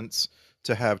sense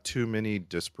to have too many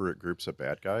disparate groups of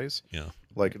bad guys. Yeah.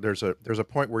 Like there's a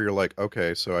point where you're like,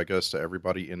 okay, so I guess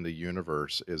everybody in the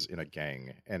universe is in a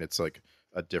gang and it's like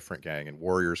a different gang and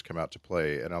warriors come out to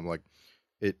play, and I'm like,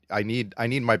 I need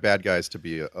my bad guys to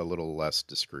be a little less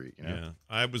discreet, you know? Yeah.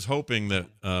 I was hoping that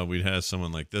we'd have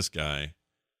someone like this guy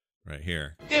right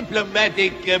here.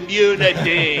 Diplomatic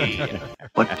community.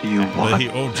 What do you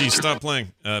want? Stop playing.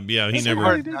 He it's never.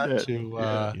 Hard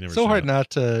not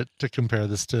to compare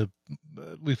this to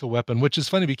Lethal Weapon, which is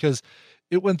funny because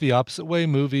it went the opposite way,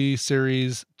 movie,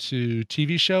 series to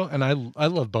TV show, and I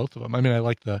love both of them. I mean, I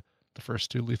like the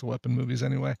first two Lethal Weapon movies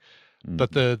anyway. Mm-hmm.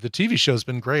 But the TV show's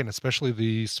been great, and especially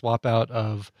the swap out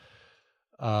of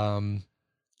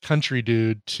Country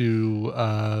Dude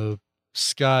to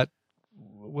Scott.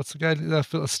 What's the guy?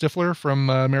 Stifler from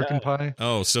American Pie.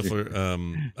 Oh,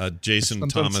 Stifler. Jason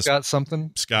Thomas.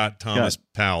 Scott Thomas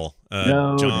Powell.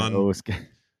 John. No.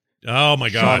 Oh my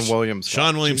gosh. Sean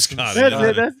William Scott.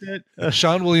 That's it.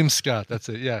 Sean William Scott. That's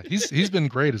it. Yeah, he's been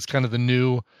great. It's kind of the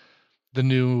new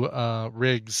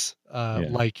Riggs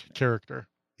like character.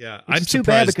 Yeah, I'm too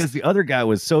bad because the other guy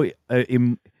was so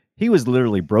he was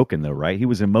literally broken though, right? He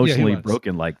was emotionally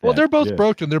broken like that. Well, they're both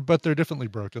broken. They're differently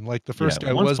broken. Like the first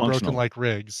guy was broken like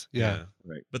Riggs. Yeah.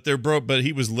 Right. But they're broke. But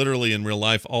he was literally in real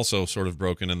life also sort of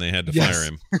broken, and they had to fire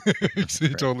him. He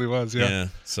totally was. Yeah.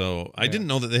 So I didn't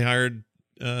know that they hired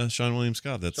Sean William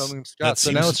Scott. That's Sean William Scott.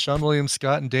 So now it's Sean William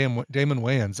Scott and Damon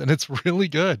Wayans, and it's really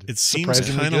good. It seems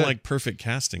kind of like perfect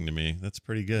casting to me. That's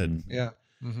pretty good. Yeah.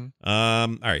 Mm-hmm.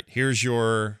 All right. Here's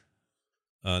your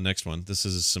next one. This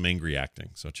is some angry acting.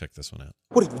 So check this one out.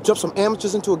 What if you jump some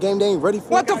amateurs into a game they ain't ready for?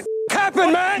 What the f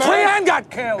happened, man? Treyon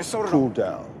got killed. Cool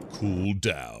down. Cool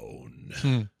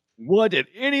down. What did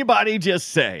anybody just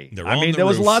say? They're I on mean, the there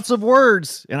was roof. lots of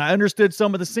words, and I understood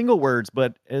some of the single words,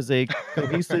 but as a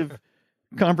cohesive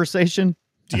conversation.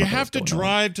 Do you have to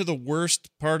drive to the worst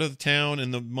part of the town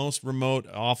in the most remote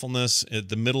awfulness at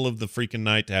the middle of the freaking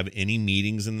night to have any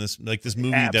meetings in this? Like this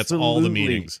movie, that's all the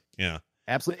meetings. Yeah.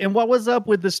 Absolutely. And what was up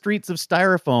with the streets of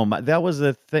styrofoam? That was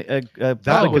a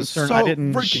concern so I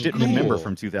didn't cool. remember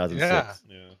from 2006.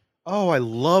 Yeah. Oh, I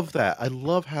love that. I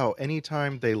love how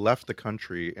anytime they left the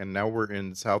country and now we're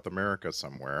in South America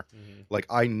somewhere, like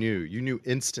you knew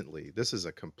instantly this is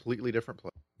a completely different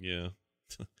place. Yeah.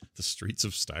 The streets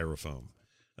of styrofoam.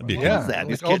 That'd be Yeah, that? like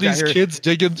These all kids out these here- kids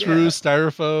digging through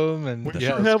styrofoam, and We yeah,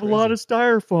 sure it's have a lot crazy. of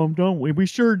styrofoam, don't we? We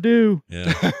sure do. Yeah,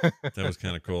 that was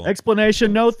kind of cool.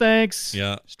 Explanation, no thanks.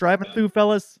 Yeah. Striving through,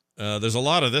 fellas. There's a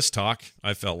lot of this talk,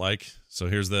 I felt like. So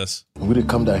here's this. We didn't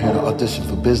come down here to audition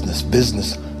for business.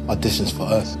 Business auditions for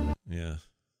us. Yeah,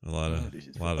 a lot of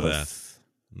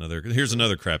that. Here's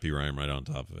another crappy rhyme right on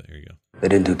top of it. Here you go. They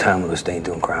didn't do time with us, they ain't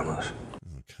doing crime with us.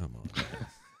 Oh, come on.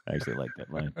 I actually like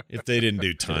that line. If they didn't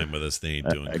do time with us, they ain't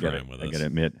doing crime with us. I gotta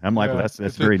admit, I'm like, Yeah. well,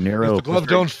 that's very narrow. If the glove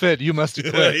don't fit, you must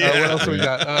have quit. Yeah. What else we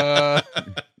got?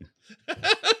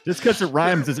 Just because it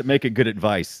rhymes doesn't make it good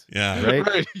advice. Yeah, right.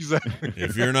 Right, exactly.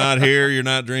 If you're not here, you're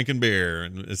not drinking beer,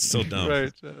 and it's so dumb.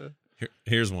 Right.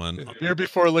 Here's one. Beer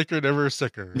before liquor, never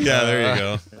sicker. Yeah, there you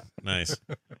go. Nice.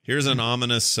 Here's an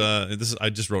ominous. I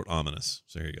just wrote ominous.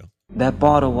 So here you go. That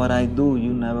part of what I do,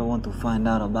 you never want to find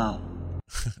out about.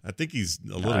 I think he's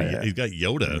a little. yeah. He's got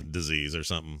Yoda disease or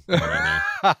something.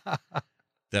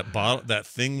 That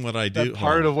thing. What I do. That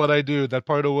part of what I do. That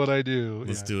part of what I do.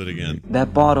 Let's do it again.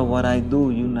 That part of what I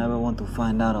do, you never want to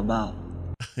find out about.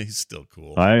 He's still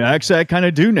cool. I kind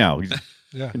of do now.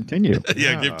 Yeah. Continue.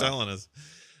 Yeah, keep telling us.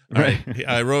 All right.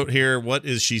 I wrote here, what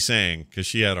is she saying? Because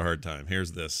she had a hard time.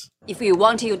 Here's this. If we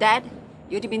want you dead,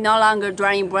 you'd be no longer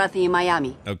drawing breath in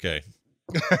Miami. Okay.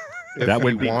 If That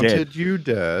would we be wanted dead. you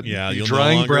dead. Yeah, you'll Drawing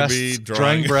no longer breasts. be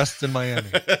Drawing breasts in Miami.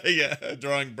 Yeah,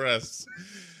 drawing breasts.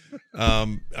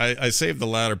 I saved the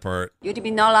latter part You'd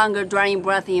be no longer drawing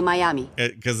breath in Miami.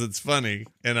 because it's funny,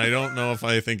 and I don't know if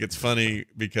I think it's funny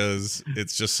because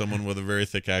it's just someone with a very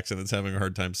thick accent that's having a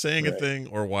hard time saying a thing,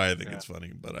 or why I think it's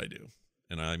funny, but I do,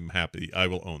 and I'm happy. I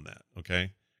will own that.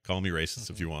 Okay, call me racist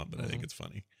if you want, but I think it's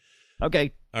funny.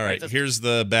 Okay. All right, here's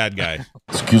the bad guy.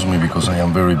 Excuse me, because I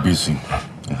am very busy.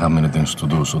 I have many things to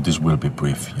do, so this will be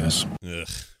brief, yes?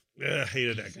 Ugh,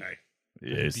 hated that guy.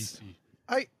 Yes.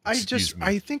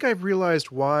 I think I've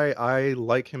realized why I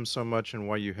like him so much and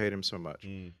why you hate him so much.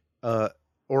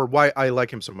 Or why I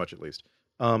like him so much, at least.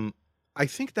 I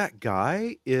think that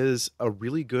guy is a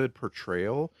really good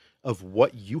portrayal of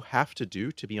what you have to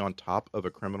do to be on top of a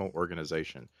criminal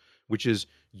organization, which is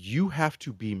you have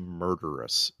to be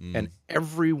murderous, and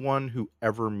everyone who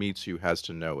ever meets you has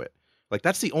to know it. Like,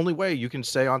 that's the only way you can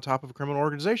stay on top of a criminal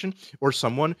organization, or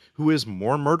someone who is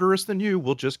more murderous than you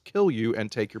will just kill you and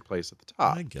take your place at the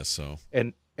top. I guess so.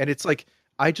 And it's like,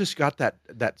 I just got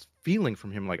that feeling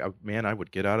from him, like, oh, man, I would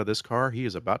get out of this car. He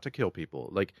is about to kill people.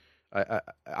 Like,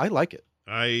 I like it.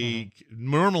 I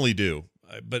normally do,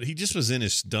 but he just was in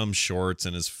his dumb shorts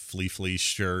and his flee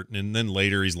shirt, and then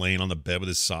later he's laying on the bed with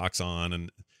his socks on, and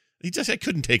I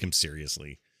couldn't take him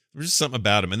seriously. There was just something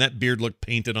about him, and that beard looked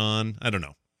painted on. I don't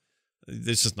know.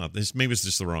 It's just not this. Maybe it's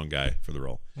just the wrong guy for the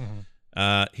role.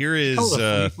 Here is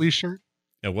a flea shirt.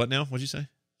 What now? What'd you say?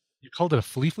 You called it a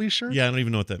flea shirt? Yeah, I don't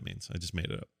even know what that means. I just made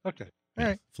it up. Okay. Yeah, All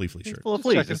right. flea shirt. Full of Just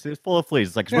fleas. checking. It's full of fleas.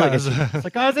 It's like, Yeah, it's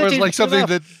like, oh, or it's like something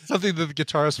that. that the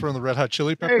guitarist from the Red Hot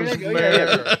Chili There Peppers. you go.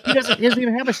 Yeah. He doesn't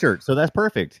even have a shirt, so that's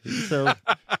perfect. So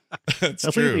That's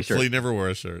a true. flea shirt. Flea never wore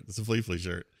a shirt. It's a flea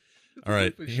shirt. All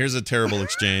right, here's a terrible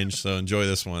exchange, so enjoy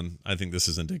this one. I think this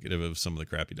is indicative of some of the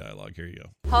crappy dialogue. Here you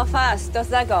go. How fast does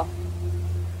that go?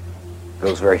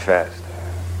 Goes very fast.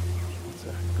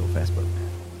 go fast boat.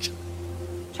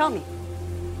 Show me.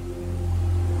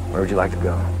 Where would you like to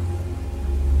go?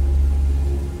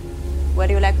 What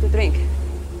do you like to drink?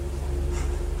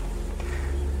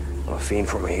 I'm a fiend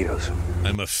for mojitos.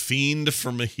 I'm a fiend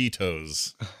for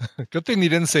mojitos. Good thing you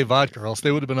didn't say vodka, or else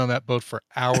they would have been on that boat for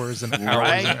hours and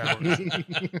hours and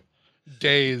hours.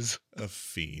 Days. A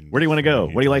fiend. Where do you want to go?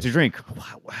 What do you like to drink?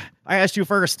 I asked you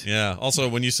first. Yeah. Also,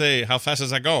 when you say how fast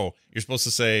does that go, you're supposed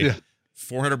to say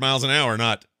 400 miles an hour,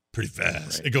 not pretty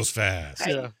fast. Right. It goes fast.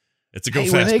 Yeah. It's a go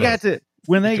fast.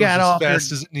 When they got off as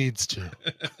fast as it needs to.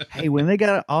 Hey, when they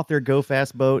got off their go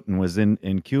fast boat and was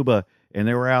in Cuba, and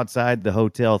they were outside the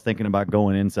hotel thinking about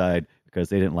going inside because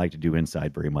they didn't like to do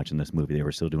inside very much in this movie. They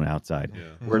were still doing outside.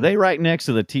 Yeah. Were they right next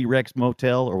to the T-Rex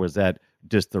motel, or was that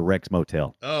just the Rex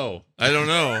motel? Oh, I don't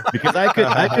know. Because I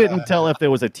couldn't tell if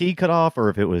there was a T cut off or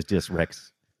if it was just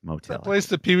Rex motel. That place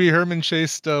that Pee Wee Herman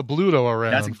chased Bluto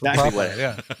around. That's exactly what.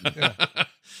 Yeah.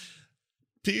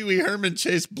 Pee Wee Herman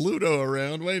chased Bluto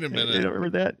around. Wait a minute. You don't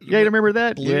remember that? Yeah, you remember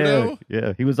that? Bluto?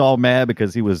 Yeah. He was all mad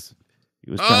because he was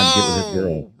trying to get with his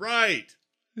girl. Right.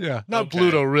 Yeah, not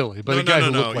Bluto really, but a guy who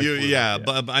looked like Bluto. Yeah,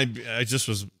 but I just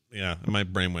was my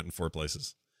brain went in four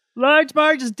places. Large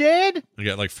Marge is dead. I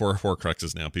got like four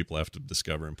Horcruxes now. People have to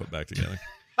discover and put back together.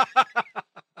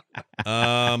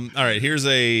 All right, here's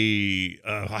I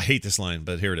hate this line,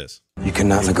 but here it is. You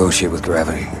cannot negotiate with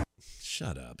gravity.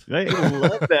 Shut up. I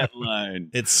love that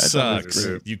line. It sucks.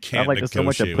 You can't I like it so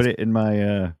much I put it in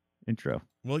my intro.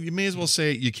 Well, you may as well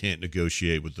say you can't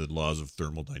negotiate with the laws of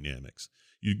thermodynamics.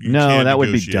 You no, can't that would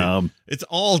be negotiate. dumb. It's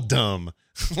all dumb.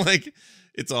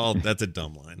 That's a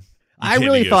dumb line. I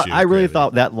really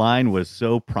thought that line was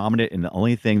so prominent, and the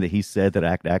only thing that he said that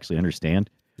I could actually understand.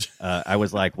 I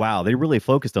was like, wow, they really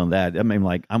focused on that. I mean,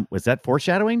 like, was that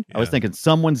foreshadowing? Yeah. I was thinking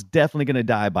someone's definitely going to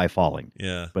die by falling.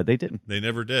 Yeah. But they didn't. They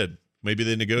never did. Maybe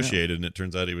they negotiated, and it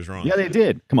turns out he was wrong. Yeah, they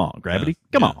did. Come on, Gravity.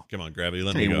 Come on. Come on, Gravity.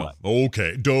 Let me go. What?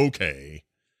 Okay.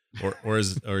 Or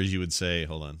as you would say,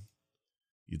 hold on.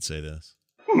 You'd say this.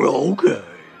 Okay.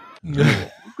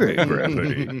 Okay,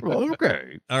 Gravity.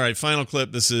 Okay. All right, final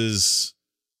clip. This is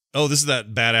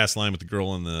that badass line with the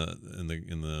girl in the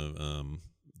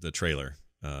trailer.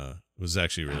 It was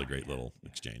actually a really great little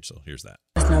exchange. So here's that.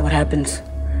 That's not what happens.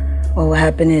 What will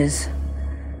happen is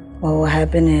I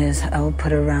will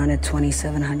put a round at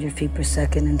 2,700 feet per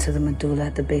second into the medulla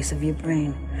at the base of your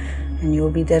brain, and you will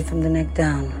be dead from the neck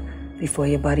down before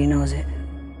your body knows it.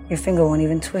 Your finger won't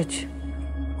even twitch.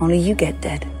 Only you get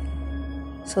dead.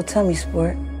 So tell me,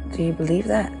 sport, do you believe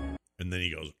that? And then he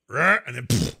goes, and then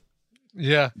pfft.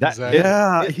 Yeah, exactly.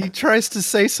 Yeah, he tries to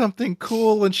say something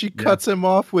cool, and she cuts him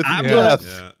off with death.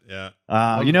 Yeah.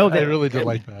 I really did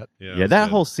like that. Yeah, that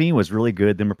whole scene was really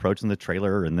good. Them approaching the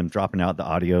trailer and them dropping out the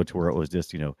audio to where it was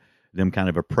just, them kind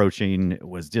of approaching. It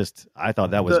was just, I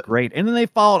thought that was great. And then they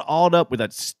followed all up with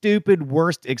that stupid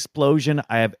worst explosion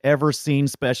I have ever seen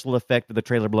special effect of the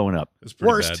trailer blowing up. It's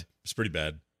pretty bad. It's pretty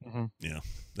bad. Mm-hmm. Yeah.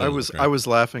 I was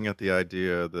laughing at the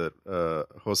idea that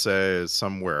Jose is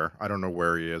somewhere. I don't know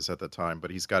where he is at the time, but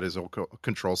he's got his own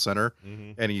control center,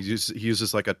 and he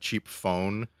uses like a cheap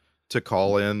phone to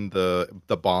call in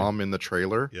the bomb in the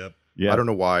trailer. Yep. Yeah. I don't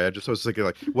know why. I was thinking,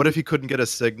 like, what if he couldn't get a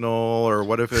signal, or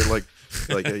what if it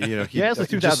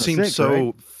he just seems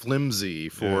so flimsy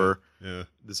for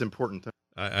this important thing.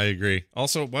 I agree.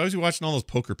 Also, why was he watching all those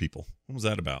poker people? What was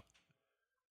that about?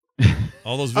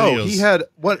 All those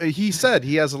videos. He said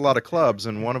he has a lot of clubs,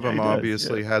 and one of them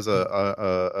obviously has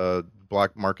a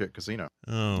black market casino.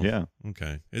 Oh, yeah.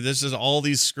 Okay. This is all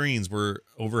these screens were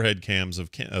overhead cams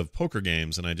of poker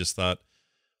games, and I just thought,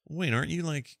 wait, aren't you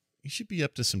you should be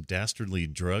up to some dastardly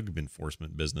drug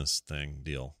enforcement business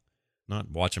deal,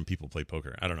 not watching people play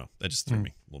poker. I don't know. That just threw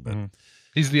me a little bit.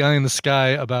 He's the eye in the sky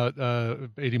about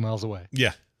 80 miles away.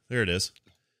 Yeah, there it is.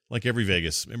 Like every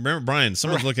Vegas. Remember, Brian,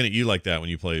 someone's looking at you like that when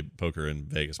you play poker in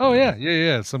Vegas. Oh,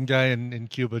 yeah. Some guy in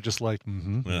Cuba just like,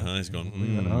 He's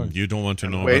going, you don't want to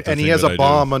know about the and he has a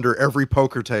bomb under every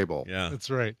poker table. Yeah. That's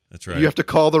right. You have to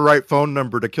call the right phone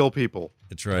number to kill people.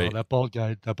 That's right. Oh, that bald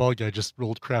guy just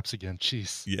rolled craps again.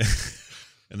 Jeez. Yeah.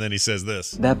 And then he says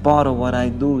this. That part of what I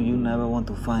do, you never want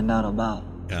to find out about.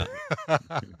 Yeah.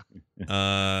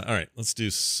 All right, let's do...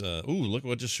 look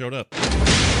what just showed up.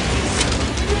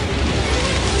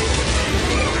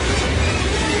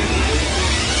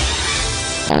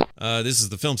 This is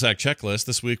the Film Sack checklist.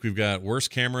 This week we've got worse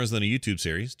cameras than a YouTube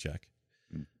series. Check.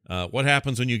 What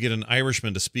happens when you get an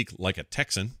Irishman to speak like a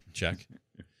Texan? Check.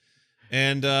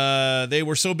 And they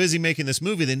were so busy making this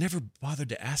movie, they never bothered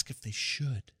to ask if they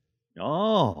should.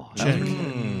 Oh. Check.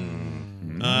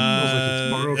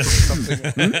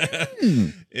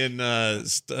 In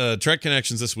Trek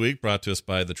Connections this week, brought to us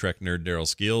by the Trek nerd Daryl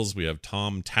Skeels, we have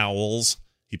Tom Towles.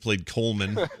 He played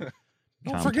Coleman.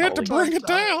 Don't forget to bring a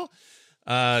towel.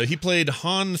 He played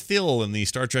Han Thill in the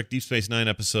Star Trek Deep Space Nine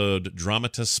episode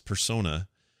Dramatis Persona,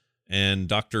 and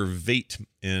Dr. Vate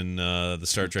in the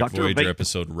Star Trek Dr. Voyager Vape.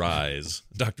 episode Rise.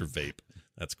 Dr. Vape.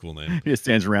 That's a cool name. He just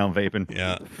stands around vaping.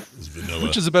 Yeah.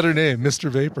 Which is a better name,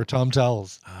 Mr. Vape or Tom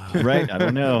Towles? Right? I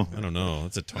don't know.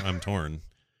 I'm torn.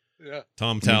 Yeah.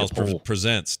 Tom Towles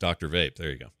presents Dr. Vape. There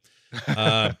you go.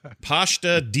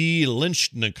 Pashta D.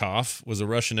 Lynchnikov was a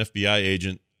Russian FBI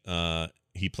agent.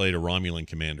 He played a Romulan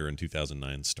commander in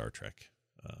 2009 Star Trek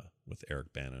with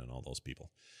Eric Bana and all those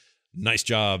people. Nice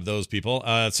job, those people.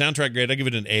 Soundtrack great. I give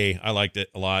it an A. I liked it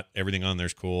a lot. Everything on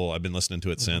there's cool. I've been listening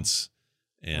to it since.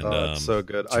 And it's so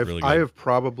good. I have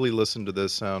probably listened to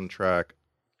this soundtrack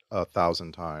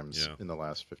 1,000 times in the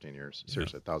last 15 years.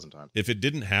 Seriously, 1,000 times. If it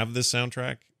didn't have this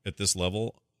soundtrack at this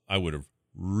level, I would have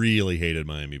really hated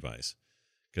Miami Vice,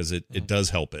 because it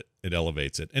does help it. It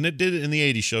elevates it. And it did it in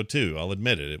the 80s show too. I'll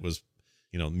admit it. It was,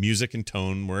 music and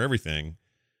tone were everything.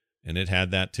 And it had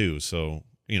that too. So,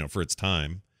 for its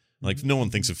time, like no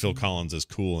one thinks of Phil Collins as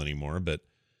cool anymore, but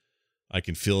I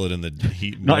can feel it in the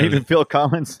heat. Not even Phil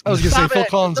Collins. I was going to say Phil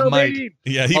Collins might.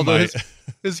 Yeah, he might.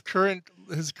 His current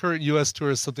his current U.S. tour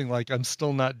is something like "I'm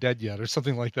Still Not Dead Yet" or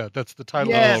something like that. That's the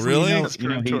title. Yes, of his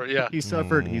current tour. Yeah, he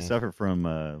suffered from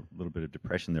a little bit of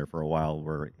depression there for a while,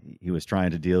 where he was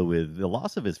trying to deal with the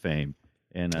loss of his fame.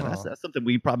 And that's something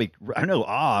we probably, I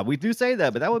know, we do say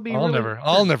that, but that would be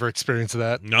I'll never experience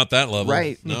that. Not that level.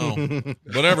 Right. No.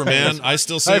 Whatever, man. I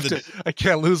still say I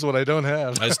can't lose what I don't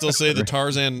have. I still say the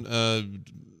Tarzan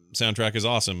soundtrack is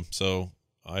awesome. So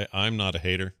I'm not a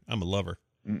hater. I'm a lover.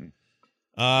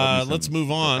 Let's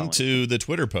move on to the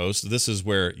Twitter post. This is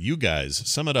where you guys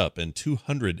sum it up in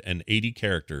 280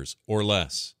 characters or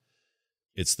less.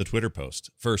 It's the Twitter post.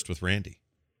 First with Randy.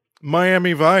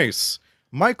 Miami Vice.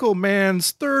 Michael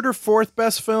Mann's third or fourth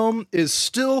best film is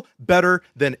still better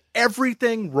than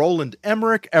everything Roland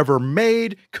Emmerich ever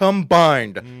made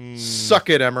combined. Suck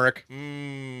it, Emmerich.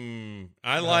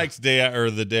 I liked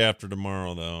The Day After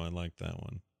Tomorrow, though. I liked that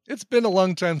one. It's been a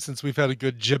long time since we've had a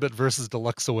good Gibbet versus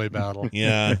Deluxe Away battle.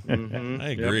 Yeah,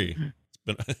 I agree.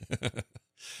 Yep.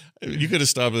 You could have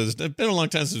stopped with this. It's been a long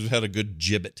time since we've had a good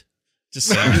Gibbet. Just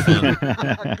sounds fun.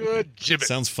 Good Gibbet.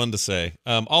 Sounds fun to say.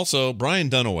 Also, Brian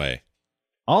Dunaway.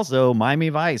 Also, Miami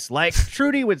Vice, like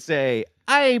Trudy would say,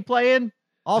 I ain't playing.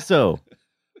 Also,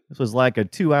 this was like a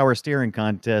 2-hour staring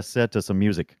contest set to some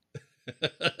music.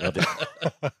 Loved it.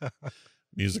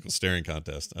 Musical staring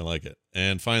contest. I like it.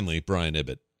 And finally, Brian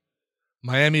Ibbett.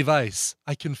 Miami Vice.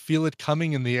 I can feel it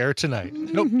coming in the air tonight.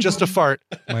 Nope, just a fart.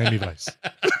 Miami Vice.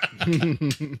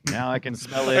 Now I can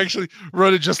smell it. I actually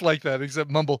wrote it just like that, except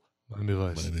mumble. Miami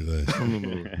Vice. Miami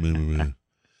Vice.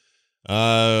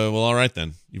 Well, all right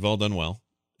then. You've all done well.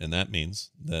 And that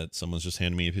means that someone's just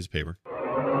handed me a piece of paper.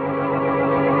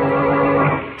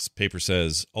 This paper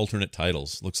says alternate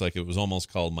titles. Looks like it was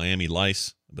almost called Miami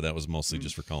Lice, but that was mostly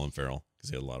just for Colin Farrell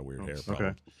because he had a lot of weird hair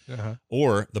problems. Okay.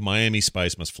 Or the Miami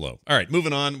Spice Must Flow. All right,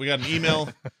 moving on. We got an email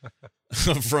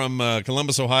from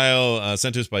Columbus, Ohio,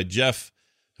 sent to us by Jeff,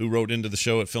 who wrote into the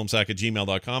show at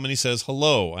filmsack@gmail.com, and he says,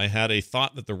 hello, I had a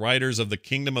thought that the writers of The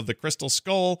Kingdom of the Crystal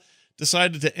Skull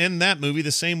decided to end that movie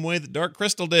the same way that Dark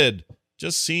Crystal did.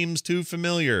 Just seems too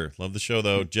familiar. Love the show,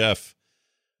 though. Jeff.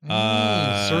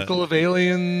 Circle of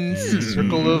Aliens,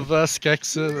 Circle of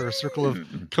Skeksis, or Circle of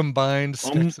Combined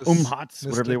Skeksis. Hots,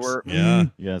 whatever they were. Yeah.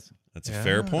 Yes. That's a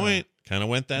fair point. Kind of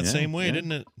went that same way,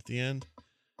 didn't it, at the end?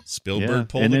 Spielberg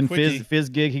pulled and the then quickie. Fizz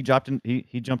Gig, he jumped in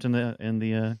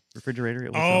the refrigerator.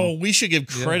 It was, oh, we should give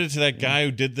credit to that guy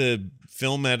who did the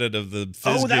film edit of the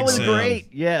Fizz Gig. Oh, that was sound.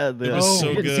 great. Yeah, it was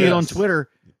so good. See it on Twitter.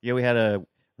 Yeah, we had a.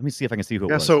 Let me see if I can see who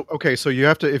it was. So you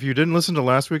have to, if you didn't listen to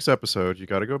last week's episode, you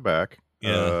got to go back.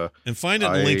 Yeah, and find it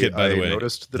and link it, by the way. I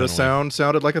noticed that a sound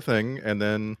sounded like a thing, and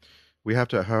then we have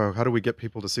to, how do we get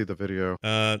people to see the video?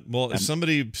 Well, if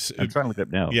somebody... I'm trying to look it up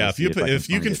now. Yeah, if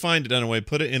you can find it anyway,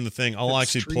 put it in the thing. I'll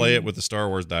actually play it with the Star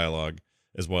Wars dialogue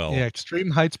as well. Yeah, Extreme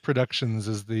Heights Productions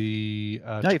is the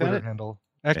Twitter handle.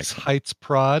 X Heights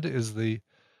Prod is the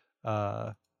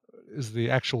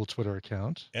actual Twitter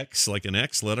account. X, like an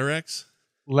X, letter X?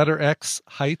 Letter X,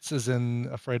 Heights is in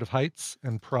Afraid of Heights,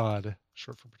 and Prod,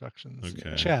 short for Productions.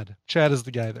 Okay. Chad is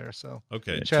the guy there. So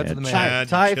okay, Chad's the man.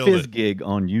 Ty Fizz Gig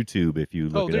on YouTube. If you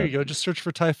look, there you go. Just search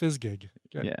for Ty Fizz Gig.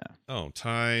 Okay. Yeah. Oh,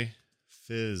 Ty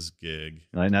Fizz Gig,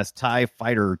 and that's Tie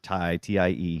Fighter Tie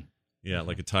TIE. Yeah,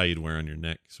 like a tie you'd wear on your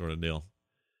neck, sort of deal.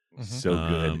 Mm-hmm. So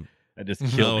good. I just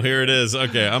killed it. Here it is.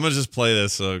 Okay, I'm gonna just play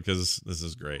this because this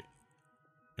is great.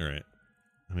 All right.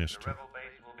 Let me ask you. Rebel base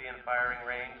will be in firing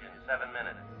range in 7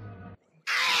 minutes.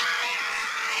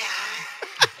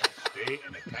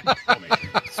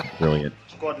 Brilliant.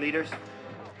 Squad leaders,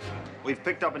 we've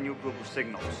picked up a new group of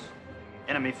signals.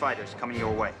 Enemy fighters coming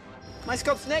your way. My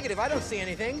scope's negative. I don't see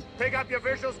anything. Pick up your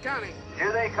visuals, Connie.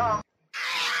 Here they come.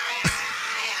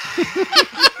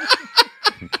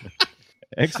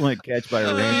 Excellent catch by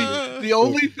Randy. The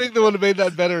only thing that would have made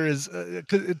that better is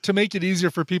to make it easier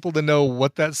for people to know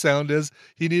what that sound is.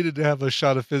 He needed to have a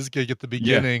shot of Fizz Gig at the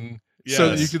beginning, so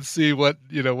that you could see what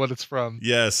it's from.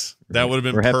 Yes, that would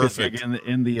have been perfect.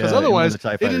 Because otherwise, the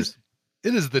TIE Fighters.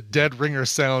 It is the dead ringer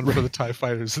sound for the TIE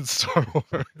Fighters in Star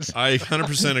Wars. I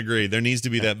 100% agree. There needs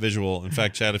to be that visual. In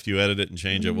fact, Chad, if you edit it and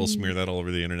change it, we'll smear that all over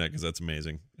the internet because that's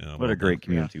amazing. What a great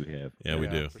community we have. Yeah, we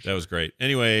do. That was great.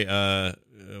 Anyway, a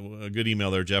good email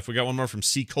there, Jeff. We got one more from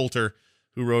C. Coulter,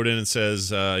 who wrote in and says,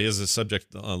 he has a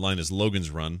subject line as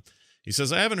Logan's Run. He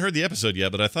says, I haven't heard the episode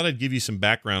yet, but I thought I'd give you some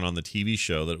background on the TV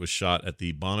show that was shot at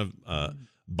the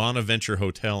Bonaventure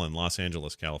Hotel in Los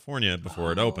Angeles, California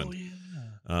before it opened. Yeah.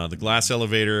 The glass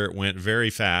elevator went very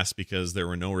fast because there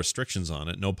were no restrictions on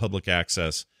it, no public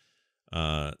access.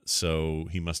 So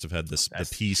he must have had the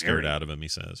pee scared out of him, he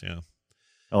says. Yeah.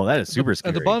 Oh, that is super scary.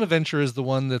 And the Bonaventure is the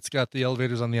one that's got the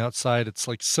elevators on the outside. It's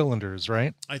like cylinders,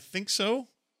 right? I think so.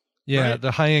 Yeah, right?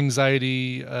 The high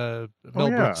anxiety Mel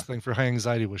Brooks thing for high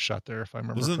anxiety was shot there, if I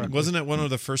remember correctly. Wasn't it one of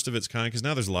the first of its kind? Because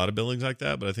now there's a lot of buildings like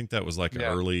that, but I think that was like an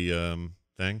early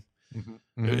thing.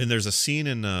 Mm-hmm. And there's a scene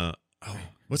in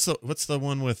what's the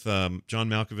one with John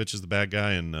Malkovich is the bad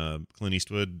guy and Clint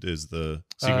Eastwood is the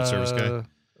Secret Service guy.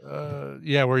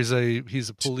 Where he's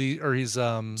a police or he's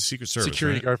Secret Service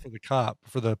security guard for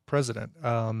the president.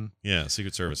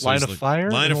 Secret Service. Line of Fire.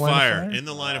 In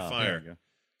the Line of Fire.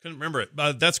 Couldn't remember it.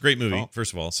 That's a great movie.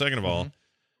 First of all, second of all,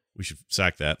 we should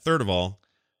sack that. Third of all,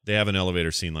 they have an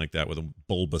elevator scene like that with a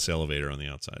bulbous elevator on the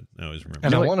outside. I always remember.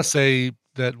 And I want to say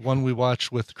that one we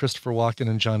watched with Christopher Walken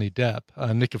and Johnny Depp,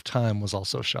 Nick of Time, was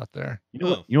also shot there.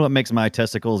 You know what makes my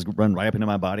testicles run right up into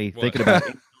my body?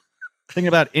 Thinking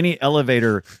about any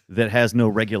elevator that has no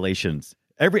regulations.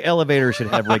 Every elevator should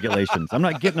have regulations. I'm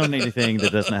not getting on anything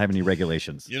that doesn't have any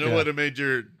regulations. You know what it made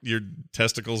your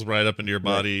testicles right up into your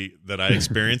body that I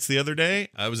experienced the other day?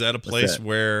 I was at a place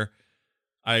where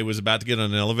I was about to get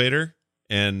on an elevator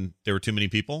and there were too many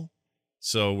people.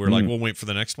 So we're like, we'll wait for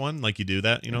the next one. Like you do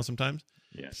that, sometimes.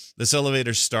 Yes. This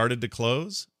elevator started to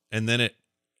close and then it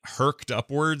herked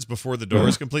upwards before the door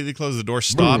is completely closed. The door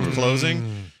stopped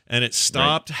closing and it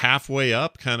stopped halfway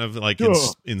up, kind of like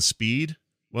in speed.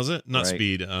 Was it? Not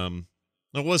speed. No,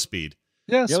 it was speed.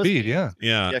 Yeah, speed. Yeah.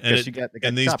 Yeah.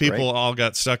 And these people all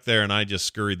got stuck there and I just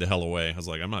scurried the hell away. I was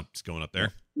like, I'm not just going up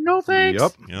there. No thanks.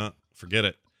 Yep. Yeah. Forget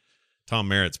it. Tom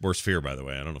Merritt's worst fear, by the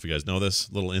way. I don't know if you guys know this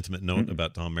little intimate note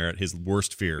about Tom Merritt. His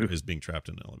worst fear is being trapped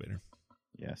in an elevator.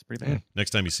 Yeah, it's pretty bad. Next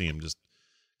time you see him, just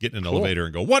get in an elevator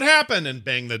and go, what happened? And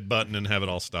bang the button and have it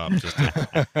all stop.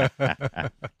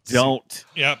 Don't.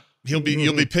 Yep. You'll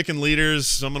be picking leaders.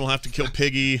 Someone will have to kill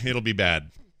Piggy. It'll be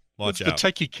bad. Watch out. The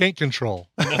tech you can't control.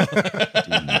 Do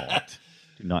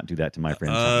not do that to my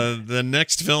friends. The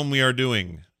next film we are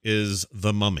doing is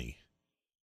The Mummy.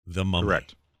 The Mummy.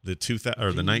 Correct. The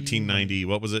 1990.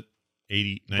 What was it?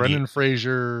 80. 90, Brendan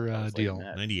Fraser deal.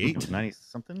 98, 90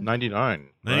 something. 99.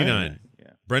 99. Right. Yeah.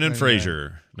 Brendan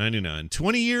Fraser. 99.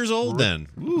 20 years old then.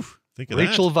 Oof. Think of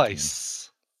Rachel that. Weisz.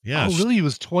 Yeah. Oh, really? He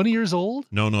was 20 years old?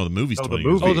 No, the movie's 20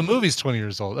 years old. Oh, the movie's 20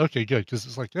 years old. Okay, good. Because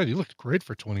it's like, God, you looked great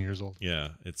for 20 years old. Yeah,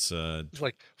 it's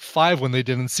like 5 when they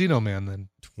did Encino Man then.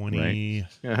 20.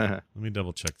 Right. Let me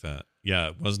double check that. Yeah,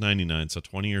 it was 99, so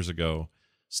 20 years ago.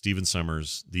 Stephen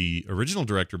Sommers, the original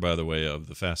director, by the way, of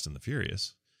The Fast and the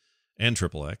Furious and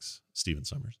Triple X, Stephen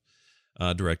Sommers,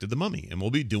 directed The Mummy, and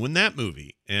we'll be doing that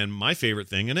movie. And my favorite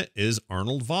thing in it is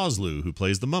Arnold Vosloo, who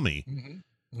plays the Mummy.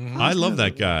 I love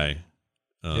that guy.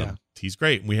 He's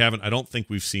great. I don't think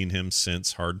we've seen him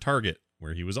since Hard Target,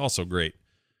 where he was also great.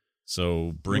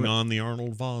 So bring on the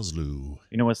Arnold Vosloo.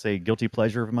 You know what's a guilty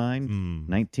pleasure of mine?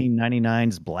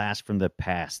 1999's Blast from the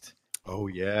Past. Oh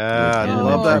yeah, I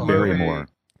love that Barrymore.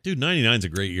 Dude, 99's a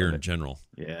great year in general.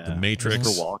 Yeah. The Matrix.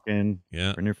 Christopher Walken.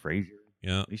 Yeah. Brendan Fraser.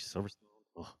 Yeah. Silverstone.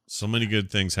 Oh. So many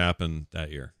good things happened that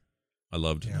year. I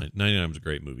loved it. 99 was a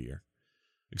great movie year.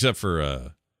 Except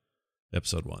for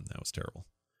episode 1. That was terrible.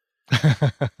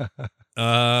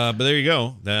 But there you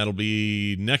go. That'll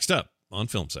be next up on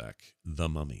Film Sack, The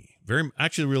Mummy.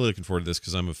 Actually really looking forward to this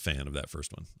because I'm a fan of that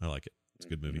first one. I like it. It's a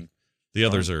good movie. The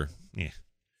others are,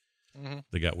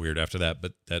 they got weird after that,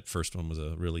 but that first one was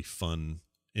a really fun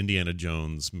Indiana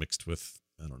Jones mixed with,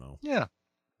 I don't know. Yeah.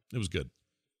 It was good.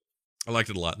 I liked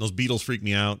it a lot. And those Beatles freaked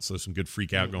me out, so there's some good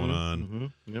freak out going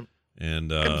on. Yep.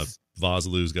 And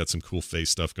Vosloo's got some cool face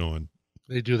stuff going.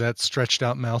 They do that stretched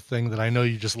out mouth thing that I know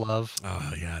you just love.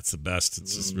 Oh, yeah, it's the best.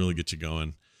 It's just really get you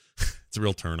going. It's a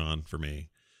real turn on for me.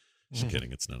 Just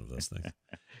kidding. It's none of those things.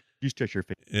 You stretch your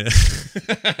face. Yeah.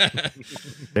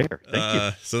 There. Thank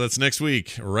you. So that's next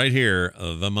week, right here,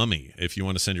 The Mummy. If you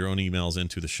want to send your own emails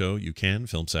into the show, you can,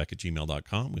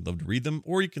 filmsack@gmail.com. We'd love to read them.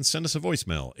 Or you can send us a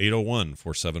voicemail,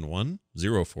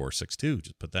 801-471-0462.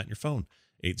 Just put that in your phone,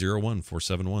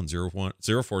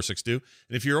 801-471-0462. And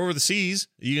if you're over the seas,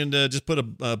 you can just put a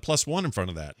 +1 in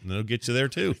front of that, and it'll get you there,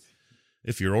 too.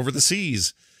 If you're over the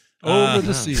seas. Over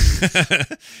the seas.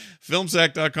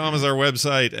 Filmsack.com is our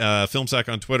website.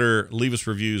 Filmsack on Twitter. Leave us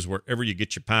reviews wherever you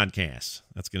get your podcasts.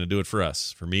 That's going to do it for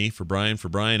us. For me, for Brian,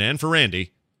 and for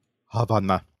Randy.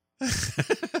 Havana.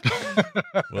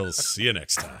 We'll see you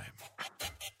next time.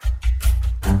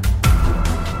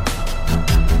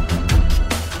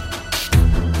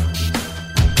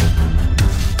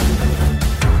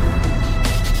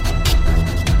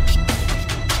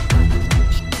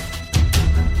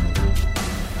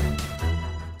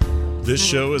 This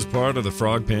show is part of the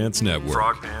Frog Pants Network.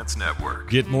 Frog Pants Network.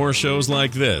 Get more shows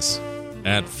like this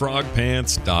at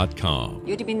frogpants.com.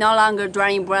 You'd be no longer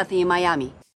drawing breath in Miami.